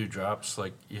that they do drops,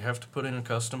 like, you have to put in a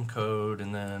custom code,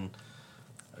 and then,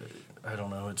 I don't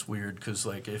know, it's weird, because,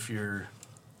 like, if your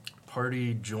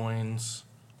party joins,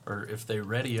 or if they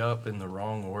ready up in the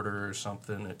wrong order or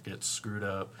something, it gets screwed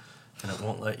up, and it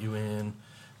won't let you in.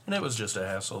 And it was just a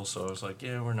hassle, so I was like,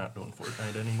 yeah, we're not doing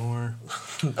Fortnite anymore.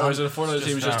 Oh, is it a Fortnite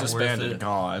team Just just not worth disbanded? it.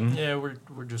 Gone. Yeah,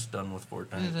 we're just done with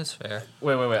Fortnite. That's fair.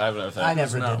 Wait. I have another thing. I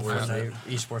never did not worth Fortnite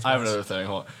esports. I have wise. another thing.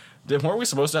 Hold on. Weren't we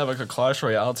supposed to have like a Clash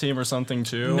Royale team or something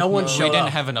too? No one We showed didn't up.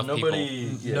 have enough people.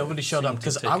 Nobody showed up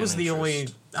because I was the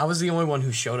only one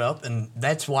who showed up, and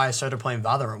that's why I started playing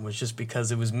Valorant. Was just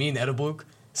because it was me and Eddleblute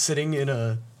sitting in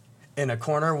in a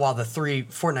corner while the 3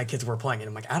 Fortnite kids were playing. And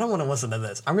I'm like, I don't want to listen to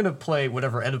this. I'm going to play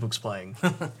whatever Eddleblute's playing.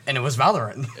 And it was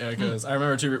Valorant. Yeah, because I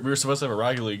remember too, we were supposed to have a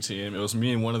Rocket League team. It was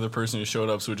me and one other person who showed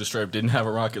up, so Just Stripe didn't have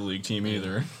a Rocket League team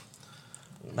either.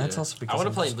 That's also because I want to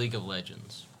I'm play just- League of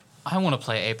Legends. I want to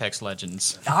play Apex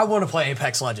Legends. I want to play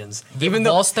Apex Legends. Even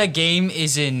though whilst that game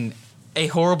is in a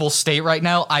horrible state right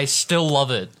now, I still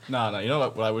love it. Nah, you know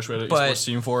what I wish we had an But- esports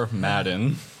team for?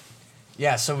 Madden.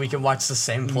 Yeah, so we can watch the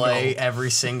same play every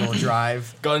single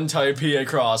drive. Gun type PA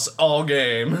cross all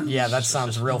game. Yeah, that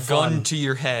sounds real Gun fun. to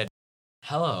your head.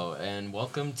 Hello, and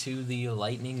welcome to the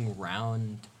lightning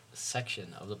round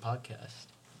section of the podcast.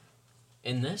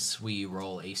 In this, we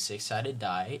roll a 6-sided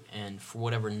die, and for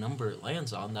whatever number it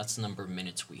lands on, that's the number of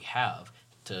minutes we have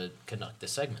to conduct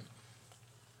this segment.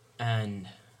 And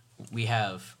we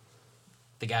have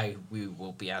the guy we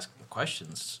will be asking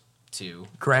questions to.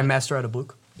 Grandmaster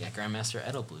Eddleblute. Yeah, Grandmaster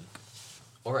Eddleblute.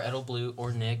 Or Eddleblute,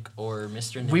 or Nick, or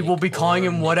Mr. Nick. We will be calling or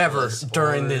him whatever Nicholas,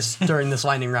 during or- this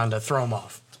lightning round to throw him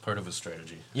off. It's part of his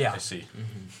strategy. Yeah. I see.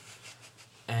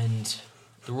 And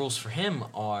the rules for him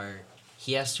are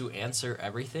he has to answer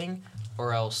everything,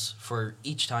 or else for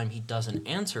each time he doesn't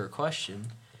answer a question,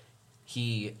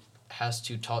 he has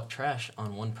to talk trash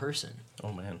on one person.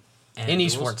 Oh man. And In the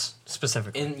rules- esports,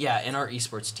 specifically. in our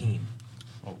esports team.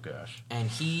 Oh gosh. And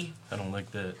he I don't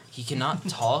like that. cannot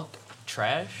talk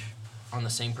trash on the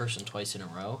same person twice in a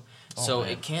row. So man.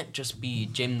 it can't just be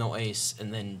Jim No Ace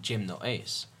and then Jim No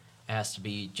Ace. It has to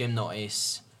be Jim No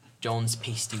Ace, Jones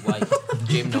Pasty White,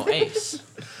 Jim No Ace.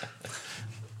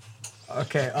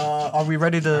 Okay, are we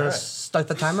ready to start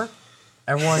the timer?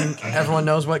 Everyone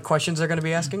knows what questions they're going to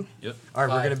be asking? Yep. All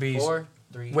right, we're going to 5, be... 4,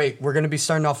 3. Wait, we're going to be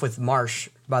starting off with Marsh,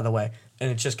 by the way, and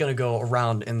it's just going to go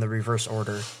around in the reverse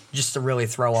order, just to really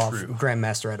throw off True.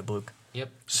 Grandmaster Eddleblute. Yep.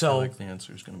 I So, like the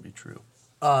answer is going to be true.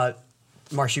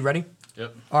 Marsh, you ready?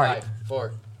 Yep. All right. 5,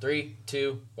 4, 3,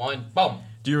 2, 1, boom.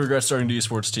 Do you regret starting the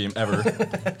esports team ever?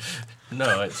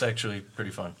 No, it's actually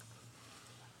pretty fun.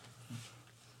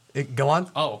 Go on.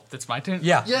 Oh, that's my turn?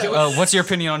 Yeah. What's your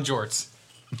opinion on jorts?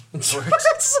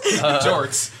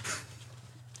 Jorts.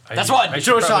 That's one. I Two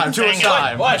should at a probably- time, two at a Dang it.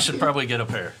 time. Well, I should probably get a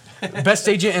pair. Best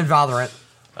agent in Valorant.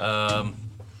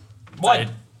 One.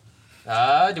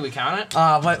 Do we count it?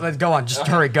 Let's go on. Just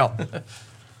hurry, go.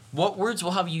 What words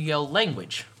will have you yell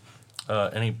language?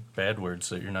 Any bad words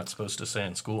that you're not supposed to say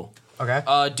in school? Okay.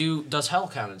 Does hell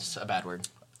count as a bad word?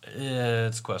 Yeah,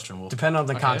 it's questionable. Depend on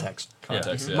the context.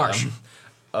 Context, yeah. Marsh.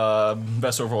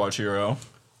 Best Overwatch hero.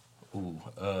 Ooh,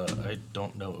 I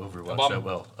don't know Overwatch Bum. that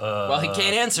well. Well, he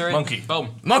can't answer it. Monkey. Boom.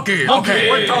 Monkey. Okay.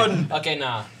 We're done. Okay,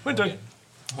 nah. We're done.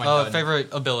 We're done. Favorite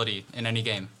ability in any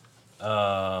game?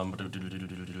 I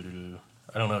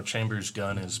don't know. Chambers'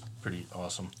 gun is pretty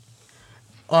awesome.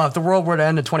 If the world were to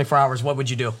end in 24 hours, what would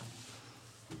you do?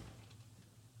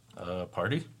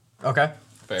 Party? Okay.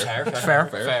 Fair.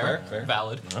 Fair.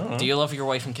 Valid. Do you love your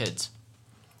wife and kids?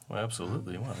 Well,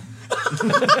 absolutely. Wow.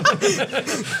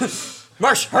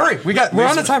 Marsh, hurry. We're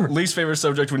on the timer. Least favorite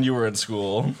subject when you were in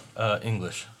school.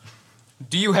 English.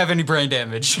 Do you have any brain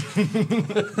damage?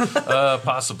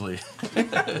 Possibly.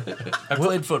 I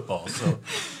played football, so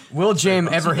Will James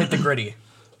ever hit the gritty?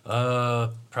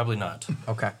 probably not.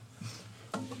 Okay.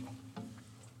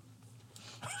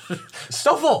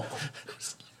 Still full.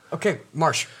 Okay,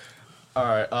 Marsh. All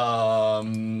right. How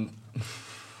Again.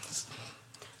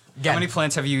 many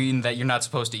plants have you eaten that you're not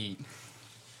supposed to eat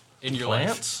in your life?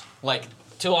 Plants? Like,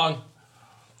 too long.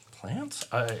 Plants?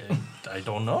 I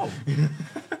don't know.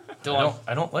 Too long.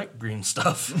 I don't like green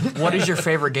stuff. What is your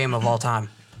favorite game of all time?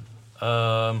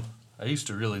 I used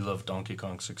to really love Donkey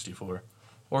Kong 64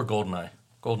 or GoldenEye.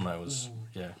 GoldenEye was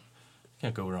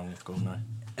can't go wrong with GoldenEye.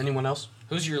 Anyone else?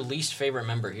 Who's your least favorite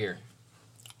member here?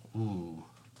 Ooh.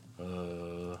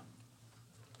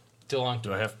 Too long.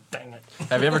 Do I have? Dang it.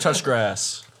 Have you ever touched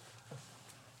grass?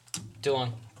 Too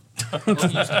long. Well, you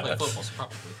used to play football, so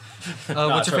probably.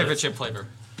 What's your favorite chip flavor?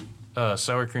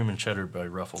 Sour cream and cheddar by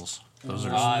Ruffles. Those are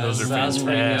That's fantastic.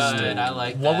 pretty good. I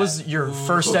like that. What was your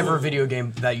first ever video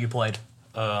game that you played?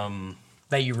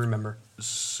 That you remember?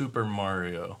 Super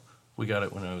Mario. We got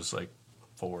it when I was like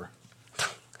 4.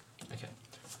 Okay.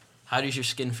 How does your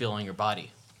skin feel on your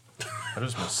body? How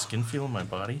does my skin feel in my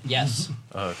body? Yes.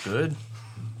 Good.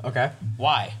 Okay.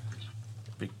 Why?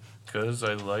 Because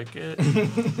I like it.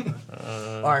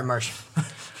 All right, Marsh.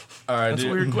 All right. That's a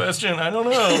weird question. I don't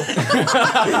know.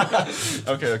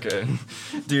 Okay.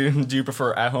 Do you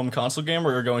prefer at-home console game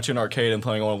or you're going to an arcade and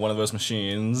playing on one of those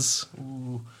machines?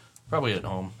 Probably at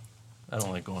home. I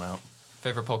don't like going out.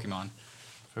 Favorite Pokemon?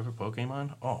 Favorite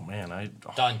Pokemon? Oh man,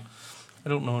 Done. I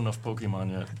don't know enough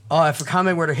Pokemon yet. If a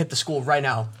comment were to hit the school right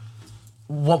now,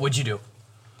 What would you do?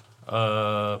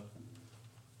 Throw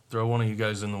one of you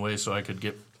guys in the way so I could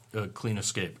get a clean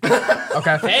escape.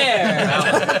 Okay.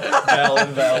 Valid.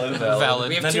 Valid.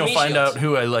 We have Then two you'll me find shields. out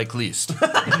who I like least.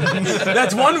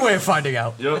 That's one way of finding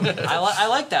out. Yep. I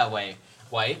like that way.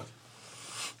 White.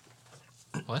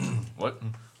 What? What?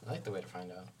 I like the way to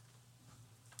find out.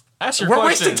 Ask your We're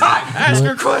question. wasting time. Ask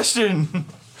your question.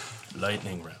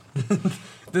 Lightning round.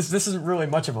 This isn't really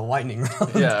much of a lightning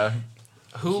round. Yeah.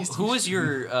 Who was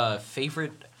your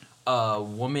favorite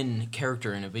woman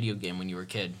character in a video game when you were a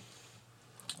kid?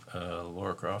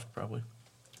 Laura Croft, probably.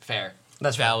 Fair.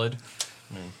 That's Valid.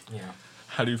 Yeah.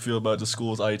 How do you feel about the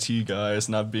school's IT guys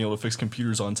not being able to fix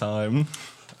computers on time?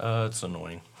 It's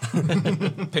annoying.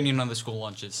 Opinion on the school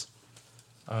lunches.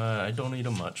 I don't eat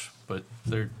them much, but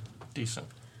they're decent.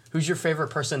 Who's your favorite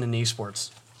person in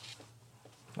esports?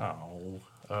 Oh.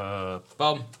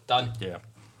 Boom. Done. Yeah.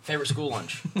 Favorite school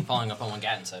lunch? Following up on what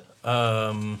Gatton said.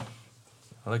 I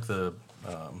like the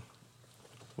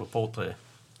Chipotle,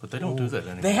 but they don't do that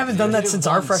anymore. They haven't done that since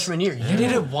our freshman year. They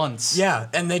did it once. Yeah,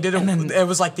 and they did it. It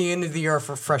was like the end of the year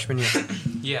for freshman year.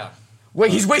 Yeah.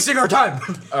 Wait, he's wasting our time.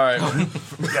 All right.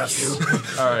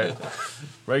 Yes. All right.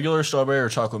 Regular strawberry or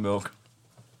chocolate milk?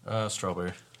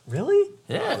 Strawberry. Really?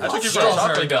 Yeah. I think you're a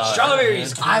chocolate guy.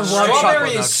 Strawberries. I love Strawberry chocolate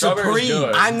milk. is Strawberry's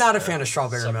good. I'm not a fan of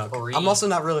strawberry milk. Supreme. I'm also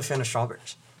not really a fan of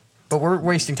strawberries. But we're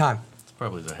wasting time. It's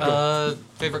probably the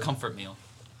Favorite comfort meal.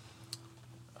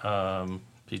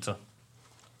 pizza.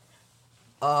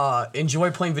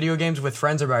 Enjoy playing video games with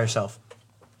friends or by yourself?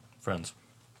 Friends.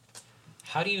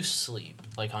 How do you sleep?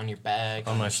 Like on your back?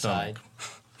 On my your stomach.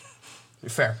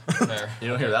 Fair. Side? Fair. You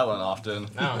don't hear that one often.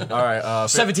 No. All right.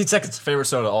 17 seconds. Favorite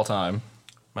soda all time?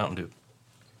 Mountain Dew.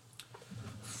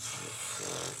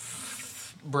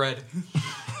 Bread.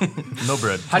 No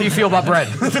bread. How do you feel about bread?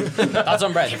 Thoughts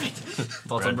on bread?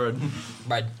 Thoughts on bread?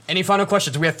 Bread. Any final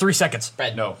questions? We have 3 seconds.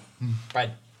 Bread. No.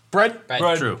 Bread. Bread?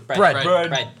 Bread. True. Bread. Bread. Bread.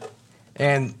 Bread.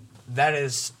 And that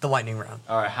is the lightning round.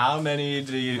 All right. How many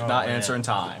did you not man. answer in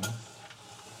time?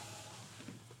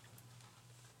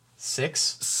 6.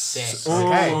 Six.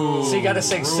 Okay. So you got to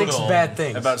say 6 brutal. bad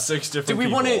things. About 6 different do we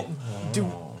people. want to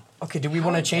do? Okay. Do we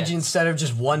want to change it instead of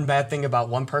just one bad thing about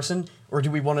one person, or do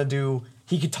we want to do?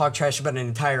 He could talk trash about an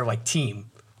entire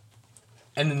team,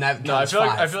 and then that No, I becomes feel like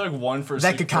 5. I feel like one for That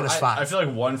six, could count as I- 5. I feel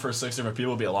like one for 6 different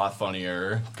people would be a lot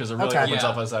funnier because it really Okay. opens Yeah.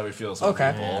 up as how we feel. Some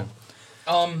Okay. people.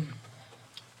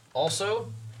 Also,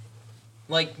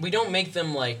 like, we don't make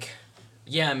them like,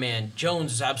 yeah, man,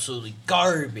 Jones is absolutely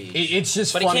garbage. It's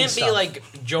just but it funny can't stuff. be like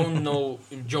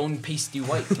Joan Pasty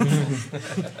White.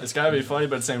 It's gotta be funny,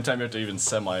 but at the same time you have to even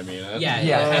semi mean it. Yeah,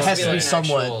 Yeah, it has to be like an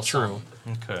somewhat actual true. song.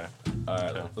 Okay. All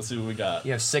right. Let's see what we got.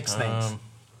 You have 6 things.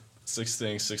 6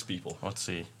 things, 6 people. Let's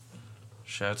see.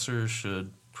 Schatzer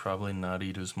should probably not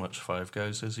eat as much Five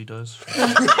Guys as he does.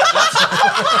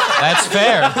 That's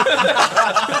fair.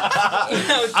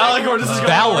 I like where this is going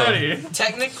Valid. already.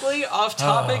 Technically off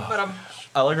topic, but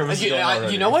I like where this is going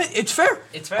already. You know what? It's fair.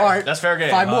 It's fair. All right. That's fair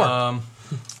game. 5 more.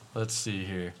 Let's see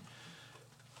here.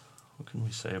 What can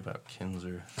we say about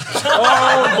Kinzer?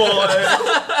 Oh boy.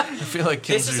 I feel like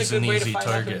this is Kinzer's a an good way to easy find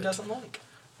out who he target. doesn't like.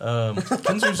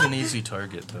 Kinzer's an easy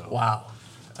target, though. Wow.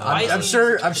 Why is I'm he-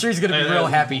 sure he's gonna be real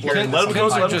happy hearing let this. him go,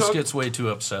 Kinzer let him just go. gets way too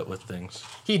upset with things.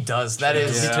 He does. That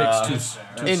is. He Yeah. takes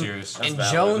too And, serious. and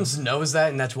valid. Jones knows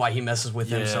that, and that's why he messes with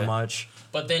him so Yeah. much.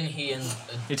 But then he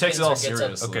takes it all Kinzer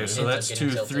gets serious. Okay, so ends up that's getting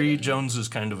 2. tilted 3, and- Jones is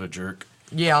kind of a jerk.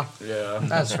 Yeah, Yeah.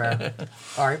 that's fair.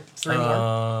 All right, 3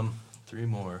 more. 3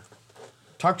 more.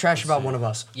 Talk trash about one of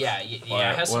us. Yeah, it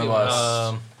has to One be of one us.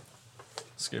 of us.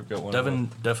 Scapegoat one. Devin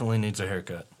definitely needs a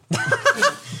haircut.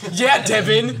 Yeah,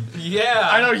 Devin. Yeah.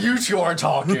 I know you two are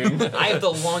talking. I have the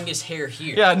longest hair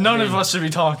here. Yeah, none of us should be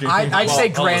talking. I'd say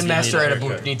Well, Grandmaster need a Eddleblute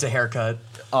haircut. needs a haircut.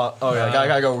 Oh yeah,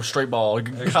 gotta go straight ball.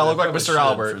 Gotta look like Mr. For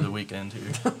Albert. the weekend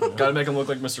here. Gotta make him look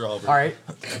like Mr. Albert. All right,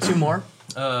 2 more.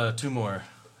 2 more.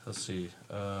 Let's see.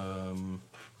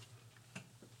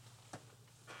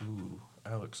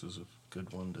 Alex is a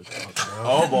good one to talk about.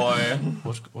 Oh boy.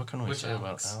 What can we Which say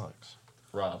Alex? about Alex?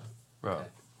 Rob.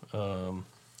 Rob.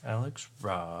 Alex,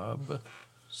 Rob.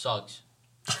 Sucks.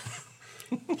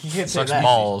 He can't say Sucks that.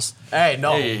 balls. Hey,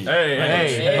 no. Hey.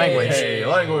 Hey, language. Hey,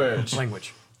 language.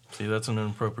 Language. See, that's an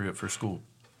inappropriate for school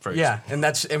phrase. Yeah, and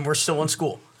we're still in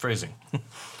school. Phrasing.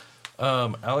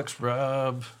 Alex,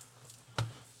 Rob.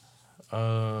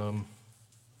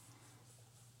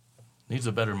 Needs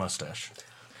a better mustache.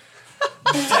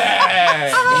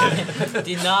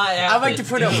 Did not I like to happen.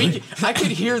 put it. I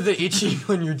could hear the itching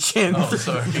on your chin. Oh,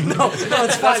 sorry. No,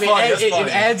 it's fine. that's It fine.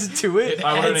 adds to it.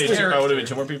 I would Adds have character. need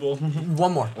 2 more people.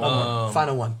 One more.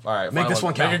 Final one. All right. Make final this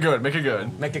one count. Make it good. Make it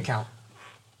good. Make it count.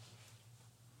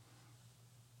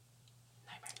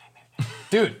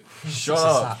 Dude, Shut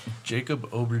up. Jacob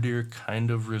Oberdier kind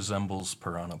of resembles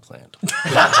Piranha Plant.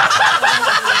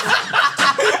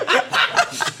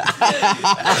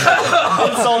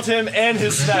 Insult him and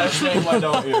his Smash name, why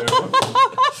don't you?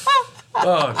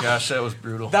 Oh gosh, that was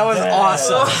brutal. that was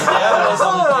awesome.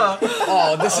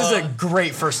 Oh, this is a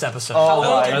great first episode. Oh my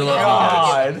I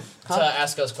love you god. To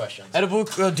ask us questions.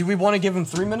 Eddleblute, do we want to give him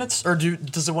 3 minutes, or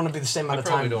does it want to be the same amount I of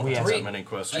probably time don't we have have? that many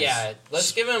questions. Yeah,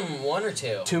 let's give him 1 or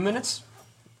 2. 2 minutes?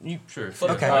 Sure.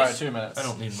 Okay. Alright, 2 minutes. I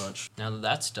don't need much. Now that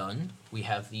that's done, we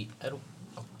have the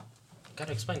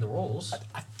gotta explain the rules.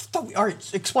 I thought we, all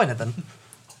right, explain it then.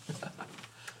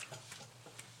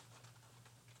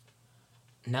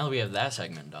 Now that we have that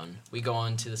segment done, we go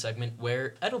on to the segment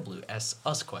where Eddleblute asks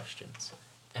us questions.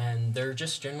 And they're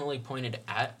just generally pointed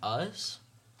at us.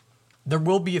 There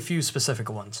will be a few specific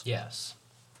ones. Yes.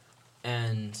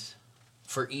 And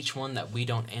for each one that we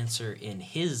don't answer in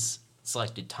his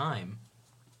selected time,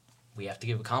 we have to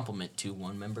give a compliment to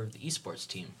one member of the esports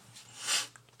team.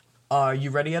 You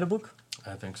ready, Eddleblute?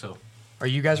 I think so. Are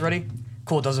you guys ready?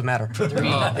 Cool, doesn't matter. 3,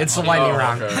 It's the lightning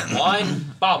round.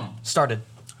 1, bomb. Started.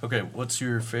 Okay, what's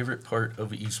your favorite part of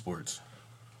esports?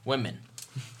 Women.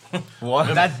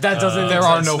 What? That doesn't. There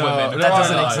are no women. That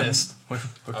doesn't exist.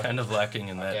 We're kind of lacking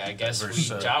in that. Yeah, I guess diverse,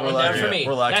 we got one down for me.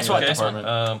 we're lacking Next in one, that next one.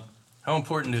 department. How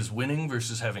important is winning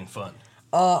versus having fun?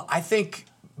 I think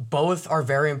both are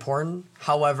very important.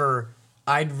 However,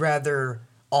 I'd rather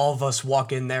all of us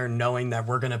walk in there knowing that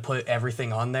we're gonna put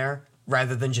everything on there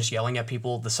rather than just yelling at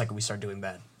people the second we start doing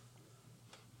bad.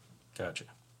 Gotcha.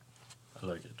 I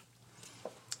like it.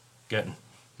 Getting.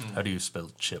 How do you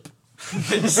spell chip?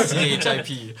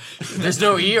 CHIP. There's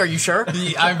no E. Are you sure?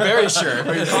 I'm very sure.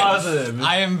 Positive.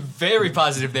 I am very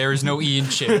positive there is no E in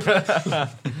chip. All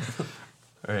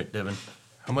right, Devin.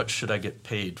 How much should I get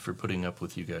paid for putting up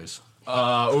with you guys?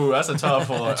 Ooh, that's a tough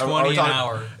one. 20 an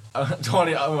hour.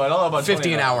 20. I don't know about 50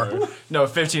 20 an hour. No,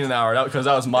 15 an hour. Because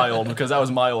that was my old. Because that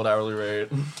was my old hourly rate.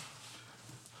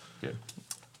 Okay.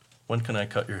 When can I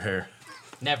cut your hair?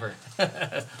 Never.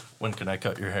 When can I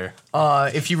cut your hair?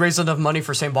 If you raise enough money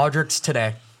for St. Baldrick's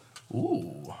today.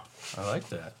 Ooh, I like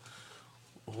that.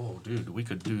 Oh, dude, we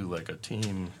could do like a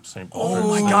team St. Oh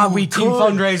my God, we Team could.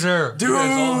 fundraiser. You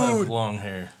guys all have Dude. long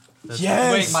hair.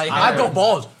 Yes. Wait, my I'll hair. go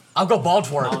bald. I'll go bald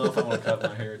for I don't it. know if I want to cut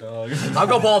my hair, dog. I'll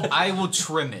go bald. I will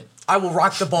trim it. I will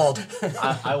rock the bald.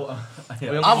 I'll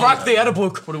rock the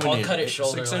Eddleblute. What do we I'll need? cut it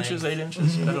shoulder 6 length. inches, 8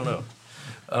 inches? I don't know.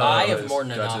 I have more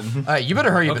than enough. All right, you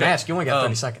better hurry up and Okay. ask. You only got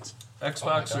 30 Um, seconds.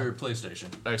 Xbox or PlayStation?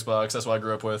 Xbox, that's what I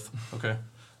grew up with. Okay.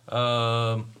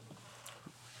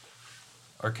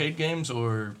 Arcade games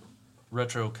or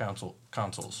retro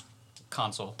consoles?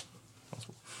 Console.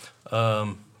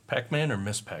 Pac-Man or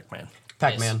Miss Pac-Man?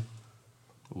 Pac-Man.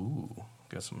 Ooh,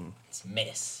 got some It's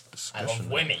miss. I discussion.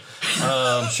 love women.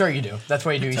 Sure you do. That's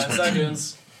why you do 10 esports.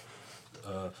 seconds.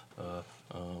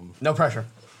 No pressure.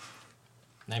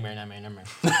 Nightmare, nightmare, nightmare.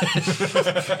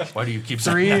 Why do you keep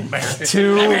 3, saying nightmare?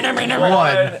 2, 1.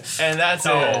 And that's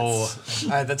No. it. All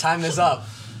right, the time is up.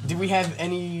 Do we have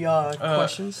any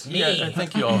questions? Yeah, I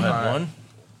think you all had one.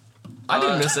 I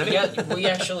didn't miss any. Yeah, we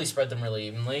actually spread them really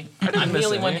evenly. I'm the miss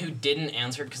only one any. who didn't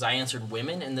answer because I answered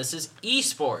women, and this is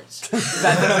esports.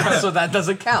 So that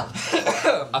doesn't count.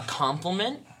 A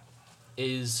compliment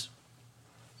is,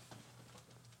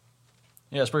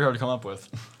 Yeah, it's pretty hard to come up with.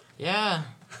 yeah,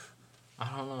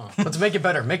 I don't know. Let's make it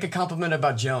better. Make a compliment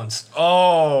about Jones.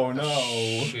 Oh,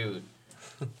 no. Shoot.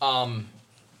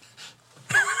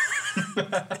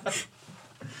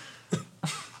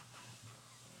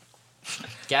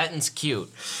 Gatton's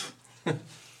cute.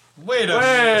 Wait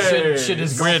a Should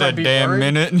his Wait a girlfriend be damn worried?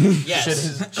 minute. Yes. Should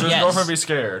his Should his girlfriend be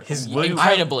scared?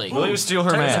 Incredibly. Will you steal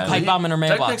her There's a man? pipe bomb in her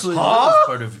mailbox. Technically, that is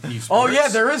part of esports. Oh yeah,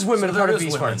 there is women So part there of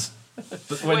is women. esports.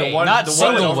 Wait, Wait, the one, not the one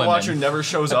single in Overwatch women. who never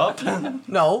shows up?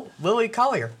 No, Lily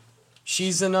Collier.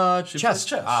 She's in She chess. plays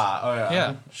chess. Oh yeah.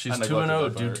 Yeah. She's I 2-0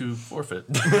 neglected that due part. to forfeit.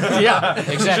 Yeah,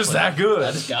 exactly. Just that good.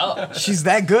 Let's go. She's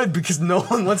that good because no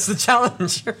one wants to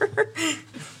challenge her.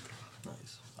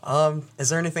 Is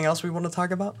there anything else we want to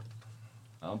talk about?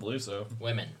 I don't believe so.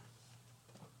 Women.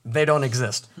 They don't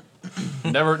exist.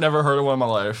 Never heard of one in my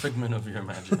life. Figment of your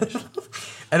imagination.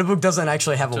 Eddleblute doesn't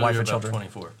actually have a Till wife you're and about children.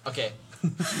 24. Okay.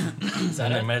 Is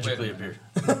that And they it? magically Wait.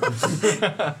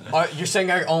 appear. You're saying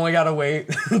I only gotta wait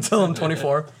until I'm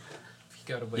 24?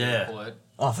 You gotta wait Yeah. for it.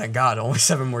 Oh, thank God! Only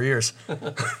 7 more years.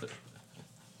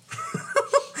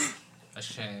 A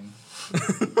shame.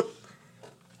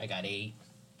 I got 8.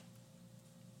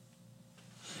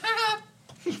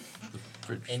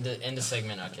 Fridge. End the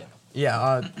segment. Okay.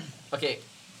 Yeah. Okay.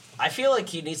 I feel like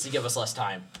he needs to give us less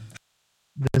time.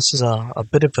 This is a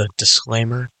bit of a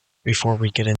disclaimer. before we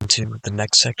get into the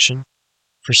next section.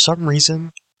 For some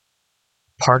reason,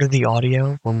 part of the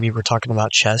audio when we were talking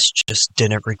about chess just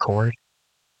didn't record.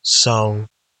 So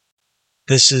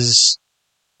this is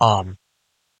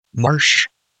Marsh,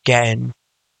 Gatton,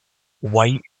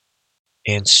 White,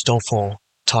 and Stoffel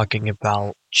talking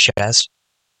about chess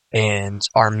and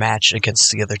our match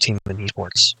against the other team in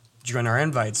esports. Join our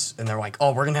invites, and they're like,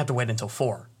 "Oh, we're gonna have to wait until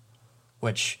 4,"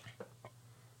 which,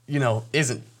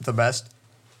 isn't the best.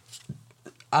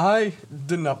 I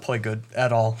did not play good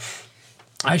at all.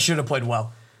 I should have played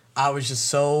well. I was just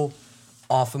so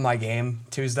off of my game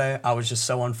Tuesday. I was just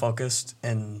so unfocused,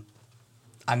 and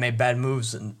I made bad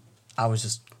moves, and I was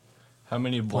just. How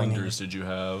many blunders did you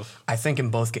have? I think in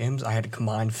both games I had a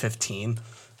combined 15.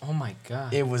 Oh my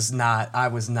god. It was not. I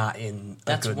was not in.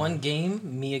 That's one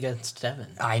game, me against Devin.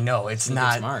 I know it's Me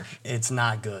not. against Marsh. It's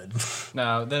not good.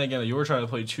 Now, then again, you were trying to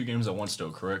play 2 games at once,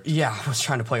 still, correct? Yeah, I was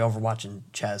trying to play Overwatch and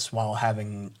chess while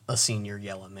having a senior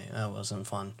yell at me. That wasn't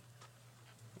fun.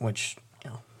 Which,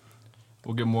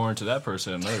 We'll get more into that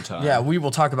person another time. yeah, we will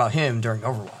talk about him during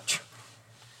Overwatch.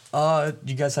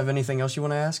 Do you guys have anything else you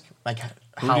want to ask? Like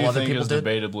Who how do you other think people is did?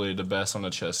 debatably the best on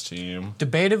the chess team?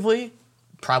 Debatably,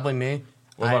 probably me.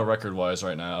 What about record-wise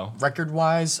right now?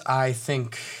 Record-wise, I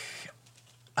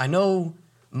know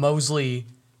Mosley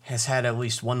has had at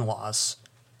least one loss.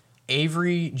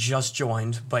 Avery just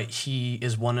joined, but he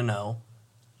is 1-0.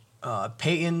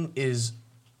 Peyton is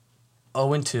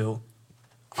 0-2.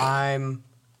 I'm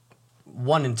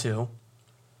 1-2.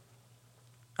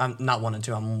 I'm not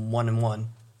 1-2. I'm 1-1.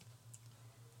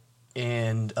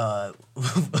 And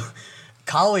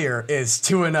Collier is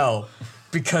 2-0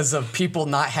 because of people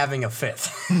not having a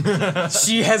 5th.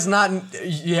 She has not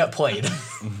yet played.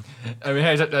 I mean,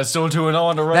 hey, that's still 2-0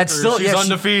 on the record. That's still She's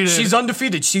undefeated. She's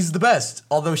undefeated. She's the best.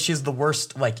 Although she's the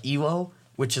worst ELO,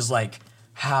 which is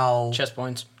how Chess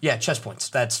points. Yeah, chess points.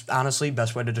 That's honestly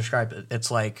best way to describe it. It's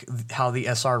like how the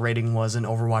SR rating was in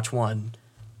Overwatch 1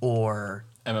 or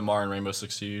MMR and Rainbow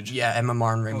Six Siege. yeah,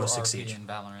 MMR and Rainbow Or Six RP Siege. and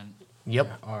Valorant. Yep.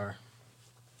 Or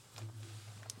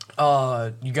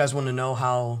You guys want to know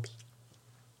how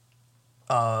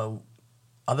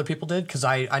other people did? Because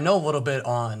I know a little bit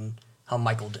on how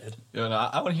Michael did. Yeah, no,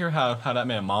 I want to hear how that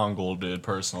man Mongol did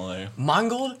personally.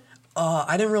 Mongold,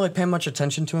 I didn't really pay much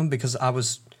attention to him because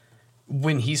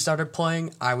when he started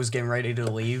playing, I was getting ready to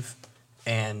leave,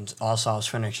 and also I was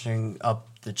finishing up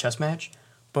the chess match.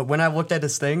 But when I looked at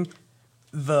his thing,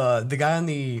 the guy on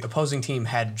the opposing team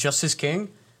had just his king,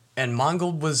 and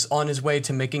Mongold was on his way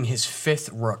to making his 5th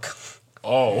rook.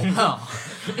 Oh.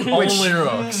 Only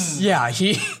rooks. Yeah,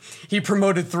 he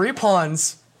promoted 3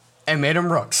 pawns and made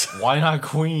them rooks. Why not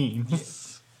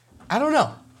queens? I don't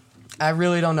know. I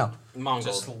really don't know.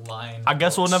 Mongol. Just line. I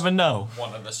guess we'll never know.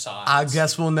 One of the sides. I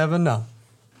guess we'll never know.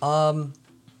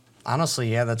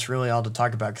 Honestly, yeah, that's really all to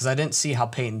talk about because I didn't see how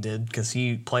Peyton did because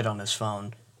he played on his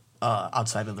phone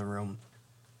outside of the room.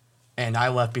 And I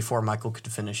left before Michael could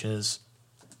finish his.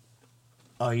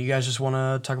 You guys just want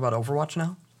to talk about Overwatch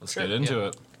now? Let's get into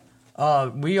it.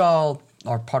 We all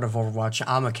are part of Overwatch.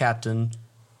 I'm a captain.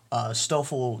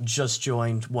 Stoffel just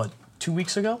joined, 2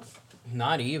 weeks ago?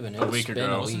 Not even. It's A week been ago.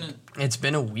 a week. Wasn't it? It's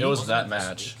been a week. It was that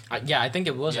match. Yeah, I think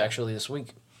it was Yeah. actually this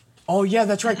week. Oh, yeah,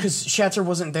 that's right, because Shatzer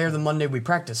wasn't there the Monday we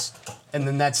practiced. And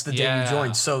then that's the day you Yeah.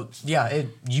 joined. So, yeah,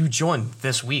 you joined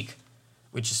this week,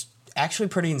 which is actually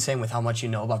pretty insane with how much you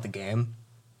know about the game.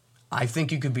 I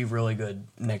think you could be really good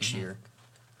next year.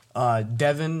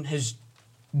 Devin has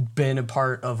been a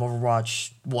part of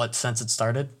Overwatch, since it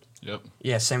started? Yep.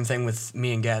 Yeah, same thing with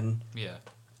me and Gadden. Yeah.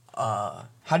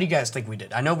 How do you guys think we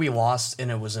did? I know we lost, and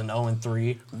it was an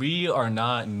 0-3. We are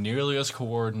not nearly as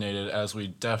coordinated as we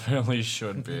definitely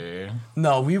should be.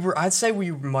 No, I'd say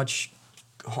we were much.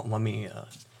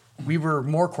 We were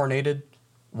more coordinated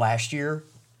last year,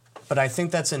 but I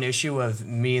think that's an issue of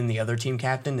me and the other team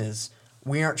captain is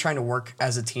we aren't trying to work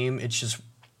as a team. It's just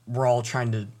we're all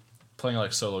trying to. Playing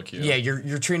like solo queue. Yeah,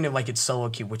 you're treating it like it's solo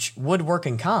queue, which would work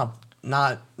in comp,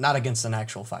 not against an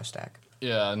actual 5-stack.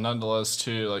 Yeah, nonetheless,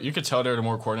 too, like you could tell they were a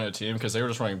more coordinated team because they were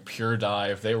just running pure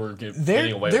dive. They were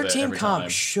getting away Their with it team every comp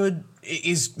time.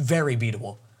 is very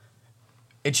beatable.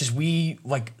 It's just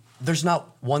there's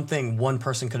not one thing one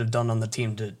person could have done on the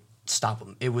team to stop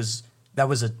them. That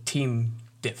was a team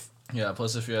diff. Yeah,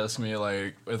 plus if you ask me,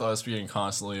 like with us being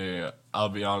constantly, I'll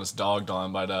be honest, dogged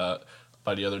on by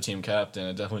the other team captain,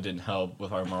 it definitely didn't help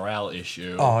with our morale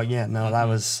issue. Oh yeah, no, that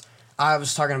was. I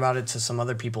was talking about it to some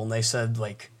other people, and they said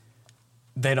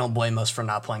they don't blame us for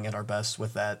not playing at our best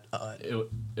with that. It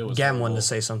was Gam wanted horrible. to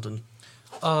say something.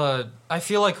 I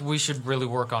feel like we should really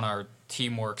work on our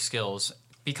teamwork skills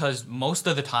because most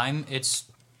of the time it's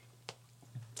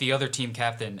the other team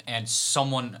captain and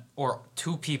someone or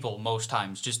two people most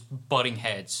times just butting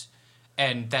heads,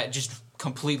 and that just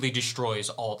completely destroys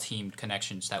all team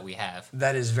connections that we have.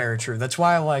 That is very true. That's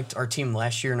why I liked our team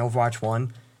last year in Overwatch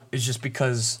 1, is just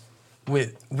because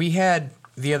we had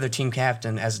the other team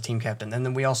captain as a team captain, and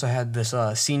then we also had this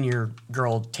senior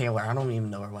girl, Taylor. I don't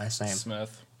even know her last name.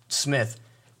 Smith.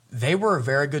 They were a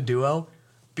very good duo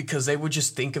because they would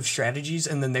just think of strategies,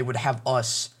 and then they would have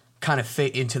us kind of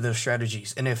fit into those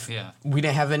strategies. And if we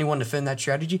didn't have anyone to fit in that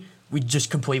strategy, we'd just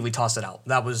completely toss it out.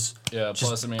 That was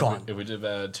plus, I mean, gone. if we did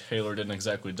bad, Taylor didn't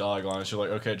exactly dog on us. She's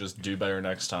like, okay, just do better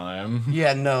next time.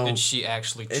 Yeah, no. And she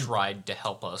actually tried to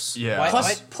help us. Yeah.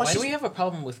 Why do we have a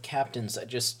problem with captains that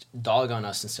just dog on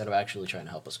us instead of actually trying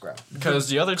to help us grow? Because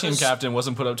the other team captain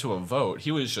wasn't put up to a vote.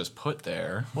 He was just put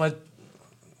there. What?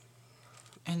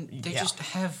 And they just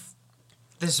have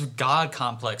this god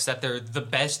complex that they're the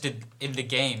best in the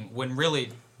game, when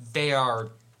really they are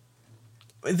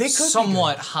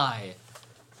somewhat high.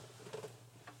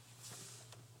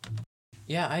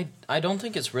 Yeah, I don't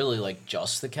think it's really like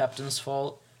just the captain's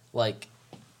fault. Like,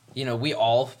 you know, we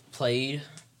all played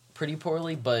pretty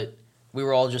poorly, but we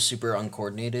were all just super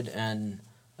uncoordinated, and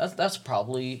that's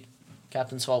probably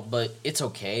captain's fault. But it's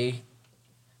okay.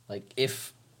 Like,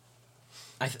 if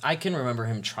I can remember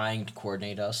him trying to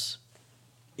coordinate us.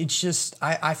 It's just,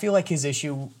 I feel like his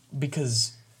issue,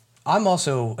 because I'm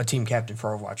also a team captain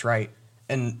for Overwatch, right?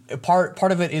 And part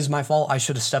of it is my fault. I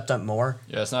should have stepped up more.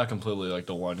 Yeah, it's not completely like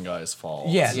the one guy's fault.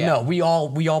 Yeah, no, we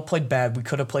all played bad. We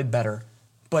could have played better.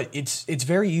 But it's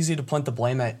very easy to point the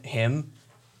blame at him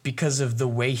because of the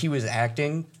way he was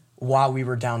acting while we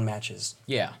were down matches.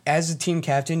 Yeah. As a team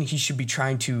captain, he should be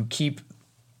trying to keep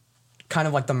kind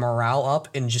of like the morale up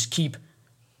and just keep,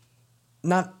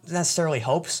 not necessarily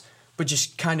hopes, but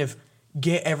just kind of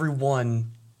get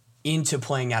everyone into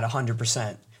playing at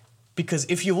 100%. Because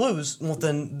if you lose, well,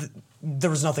 then there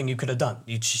was nothing you could have done.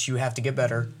 You have to get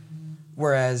better.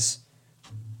 Whereas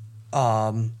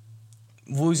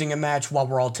losing a match while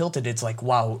we're all tilted, it's like,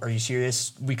 wow, are you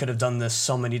serious? We could have done this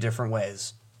so many different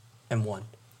ways and won.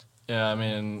 Yeah, I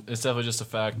mean, it's definitely just a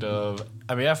fact of,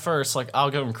 I mean, at first, like, I'll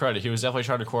give him credit. He was definitely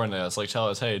trying to coordinate us, like, tell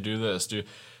us, hey, do this, do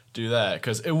that,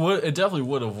 because it definitely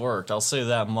would have worked. I'll say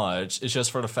that much. It's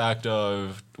just for the fact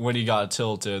of when he got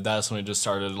tilted, that's when he just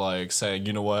started like saying,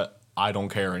 you know what, I don't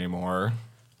care anymore.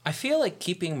 I feel like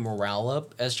keeping morale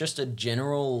up as just a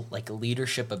general like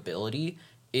leadership ability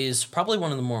is probably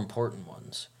one of the more important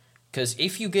ones. Because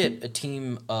if you get a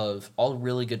team of all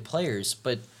really good players,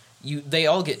 but they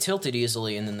all get tilted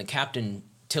easily, and then the captain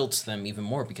tilts them even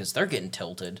more because they're getting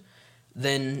tilted,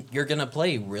 then you're gonna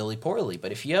play really poorly.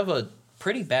 But if you have a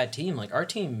pretty bad team, like our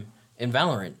team in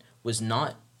Valorant was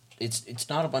not, it's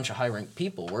not a bunch of high ranked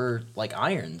people. We're like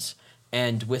irons,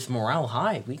 and with morale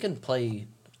high, we can play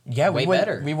way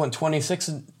better. We won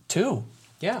 26-2.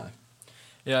 Yeah.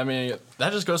 Yeah, I mean,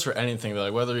 that just goes for anything,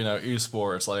 like whether, you know,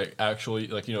 esports, like actually,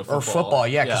 like, you know, football. Or football,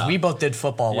 yeah, because we both did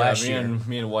football last year.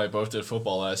 Me and White both did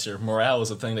football last year. Morale is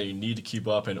a thing that you need to keep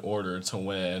up in order to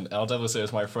win. I'll definitely say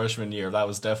it's my freshman year. That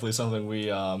was definitely something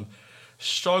we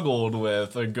struggled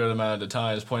with a good amount of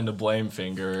times, pointing the blame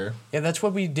finger. Yeah, that's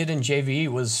what we did in JV,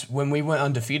 was when we went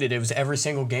undefeated, it was every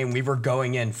single game we were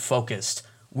going in focused.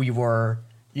 We were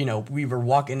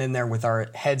walking in there with our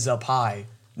heads up high,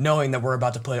 knowing that we're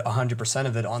about to play 100%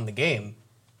 of it on the game.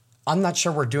 I'm not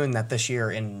sure we're doing that this year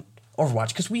in Overwatch,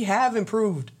 because we have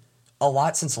improved a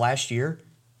lot since last year,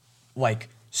 like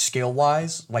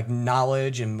skill-wise, like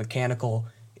knowledge and mechanical.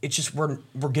 It's just we're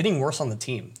getting worse on the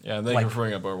team. Yeah, and thank you for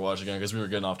bringing up Overwatch again, because we were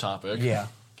getting off topic. Yeah.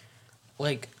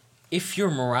 Like, if your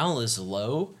morale is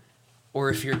low, or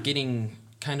if you're getting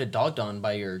kind of dogged on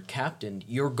by your captain,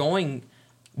 you're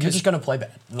just going to play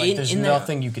bad. Like, there's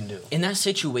nothing you can do. In that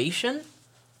situation,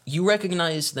 you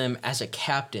recognize them as a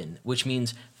captain, which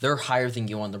means they're higher than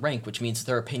you on the rank, which means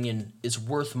their opinion is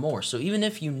worth more. So even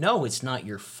if you know it's not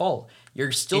your fault,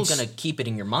 you're still going to keep it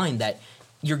in your mind that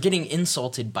you're getting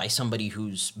insulted by somebody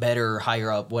who's better,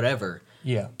 higher up, whatever.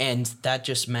 Yeah. And that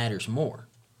just matters more.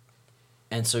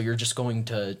 And so you're just going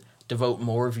to devote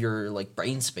more of your like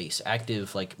brain space,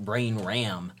 active like brain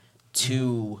RAM,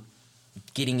 to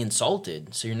getting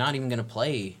insulted. So you're not even going to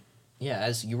play. Yeah,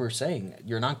 as you were saying,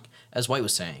 you're not, as White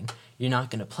was saying, you're not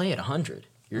going to play at 100.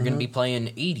 You're going to be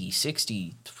playing 80,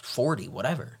 60, 40,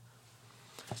 whatever.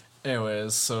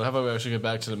 Anyways, so how about we actually get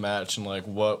back to the match and like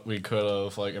what we could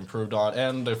have like improved on,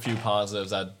 and a few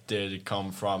positives that did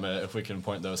come from it, if we can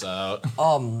point those out.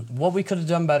 What we could have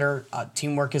done better.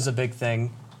 Teamwork is a big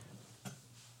thing.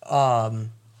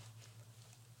 Honestly,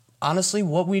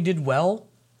 what we did well,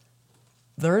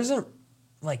 there isn't,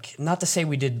 like, not to say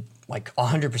we did like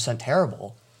 100%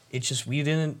 terrible, It's just we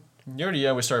didn't. Near the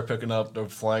end, we started picking up the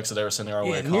flanks that they were sending our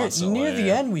way Yeah, constantly. near the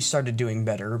end, we started doing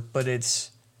better, but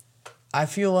I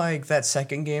feel like that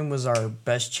second game was our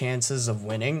best chances of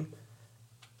winning,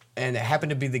 and it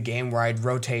happened to be the game where I'd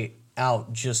rotate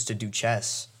out just to do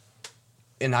chess.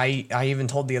 And I even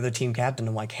told the other team captain,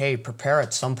 I'm like, hey, prepare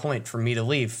at some point for me to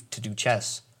leave to do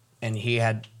chess. And he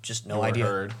had just no You were idea.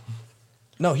 heard.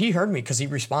 No, he heard me because he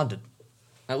responded.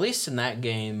 At least in that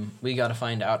game, we got to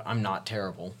find out I'm not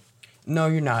terrible. No,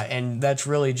 you're not. And that's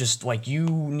really just like you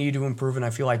need to improve. And I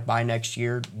feel like by next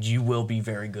year, you will be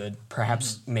very good.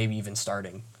 Perhaps maybe even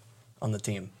starting on the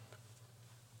team.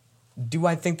 Do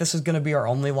I think this is going to be our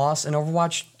only loss in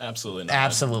Overwatch? Absolutely not.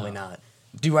 Absolutely not.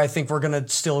 Do I think we're going to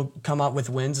still come out with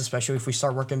wins, especially if we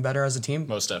start working better as a team?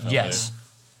 Most definitely. Yes.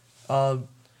 I'll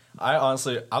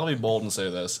be bold and say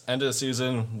this. End of the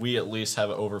season, we at least have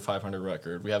an over 500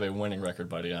 record. We have a winning record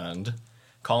by the end.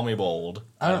 Call me bold.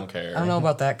 I don't care. I don't know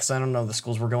about that because I don't know the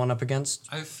schools we're going up against.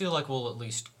 I feel like we'll at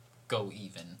least go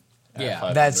even. At Yeah.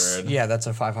 500. That's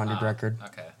a 500 record.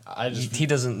 Okay. He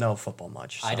doesn't know football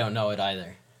much. I so. don't know it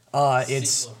either.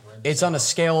 It's on a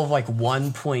scale of like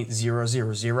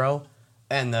 1.000,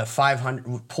 and the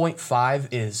 500.5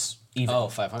 is even. Oh,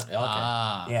 500. Okay.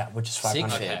 Yeah, which is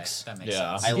 500. Sig Okay, figs. that makes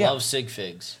Yeah. sense. I love sig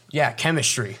figs. Yeah,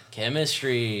 chemistry.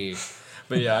 Chemistry.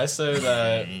 But yeah, I say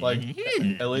that, like,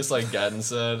 at least like Gadden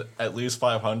said, at least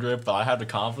 500, but I have the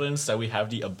confidence that we have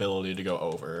the ability to go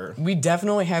over. We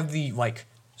definitely have the like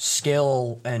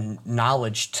skill and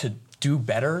knowledge to do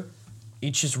better.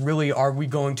 It's just really, are we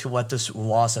going to let this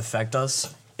loss affect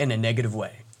us in a negative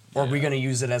way? Or are we going to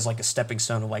use it as like a stepping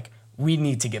stone of like, we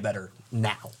need to get better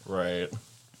now? Right.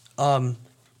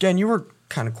 Gan, you were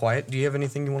kind of quiet. Do you have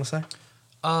anything you want to say?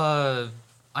 I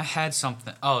had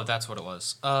something. Oh, that's what it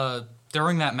was.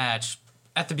 During that match,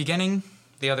 at the beginning,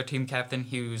 the other team captain,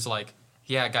 he was like,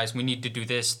 yeah, guys, we need to do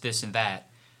this, this, and that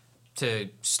to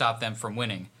stop them from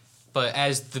winning. But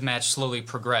as the match slowly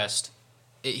progressed,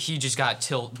 he just got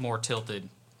more tilted,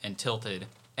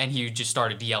 and he just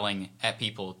started yelling at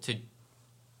people to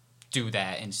do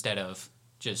that instead of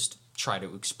just try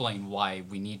to explain why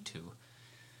we need to.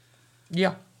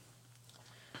 Yeah.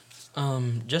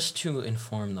 Just to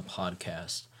inform the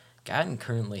podcast, Gatton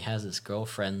currently has his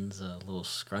girlfriend's little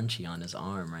scrunchie on his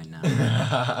arm right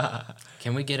now.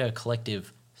 Can we get a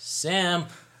collective Sam?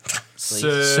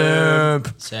 Please?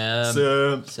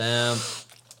 Sam.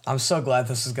 I'm so glad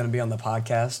this is going to be on the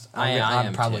podcast. I I'm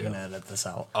am probably too. going to edit this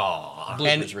out.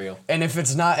 Blooper's real. And if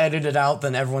it's not edited out,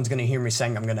 then everyone's going to hear me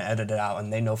saying I'm going to edit it out,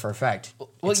 and they know for a fact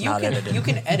Well, it's you not can edited. you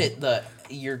can edit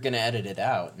you're gonna edit it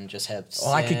out and just have.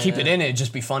 Well, I could keep it in. It'd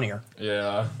just be funnier.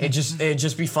 Yeah. It'd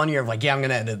just be funnier of like, yeah, I'm going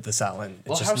to edit this out, and it's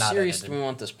Well, just how not serious edited. do we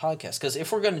want this podcast? Because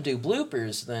if we're gonna do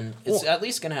bloopers, then it's at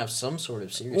least gonna have some sort of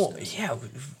Well, seriousness. yeah,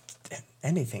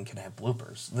 anything can have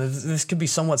bloopers. This could be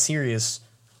somewhat serious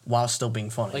while still being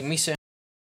funny. Like me saying,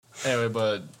 Anyway,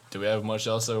 but do we have much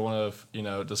else that we want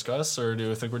to, discuss, or do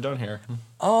we think we're done here?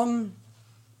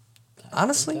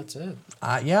 honestly, that's it.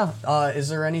 yeah. Is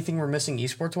there anything we're missing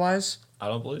esports wise? I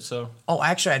don't believe so. Oh,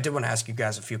 actually, I did want to ask you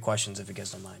guys a few questions if you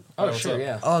guys don't mind. Oh, what's sure,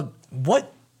 up? yeah.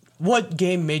 What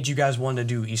game made you guys want to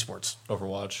do esports?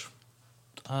 Overwatch.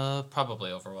 Probably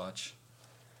Overwatch.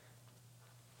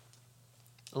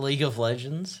 League of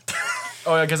Legends.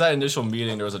 Oh, yeah, because that initial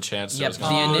meeting, there was a chance. Yep, That the was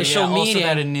gonna initial Also meeting-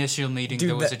 that initial meeting, Dude,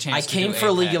 there was a that- chance I to came do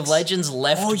for League of Apex. Legends,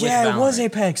 left Oh with yeah, it was Valorant.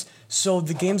 Apex. So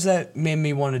the games that made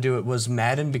me want to do it was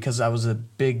Madden because I was a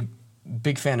big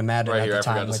fan of Madden Right at here, the I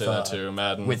time forgot to with say that too.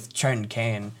 Madden. with Trenton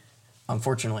Kane.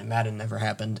 Unfortunately, Madden never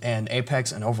happened, and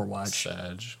Apex and Overwatch.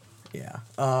 Sag. Yeah.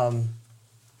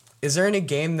 Is there any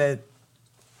game that?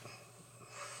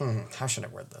 How should I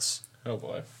word this? Oh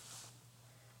boy.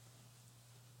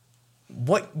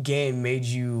 What game made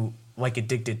you like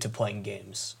addicted to playing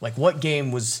games? Like, what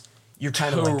game was your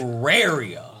kind of like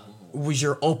Terraria. was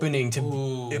your opening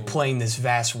to playing this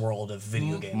vast world of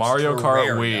video games? Mario Kart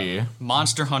Terraria. Wii.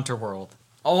 Monster Hunter World.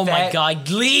 Oh my That- God!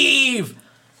 Leave.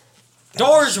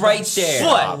 Doors right there.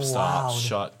 Stop, stop, loud.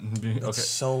 shut. It's Okay.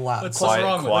 so loud.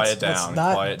 Quiet down.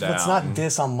 Quiet down. Let's not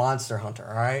diss on Monster Hunter,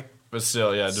 all right? But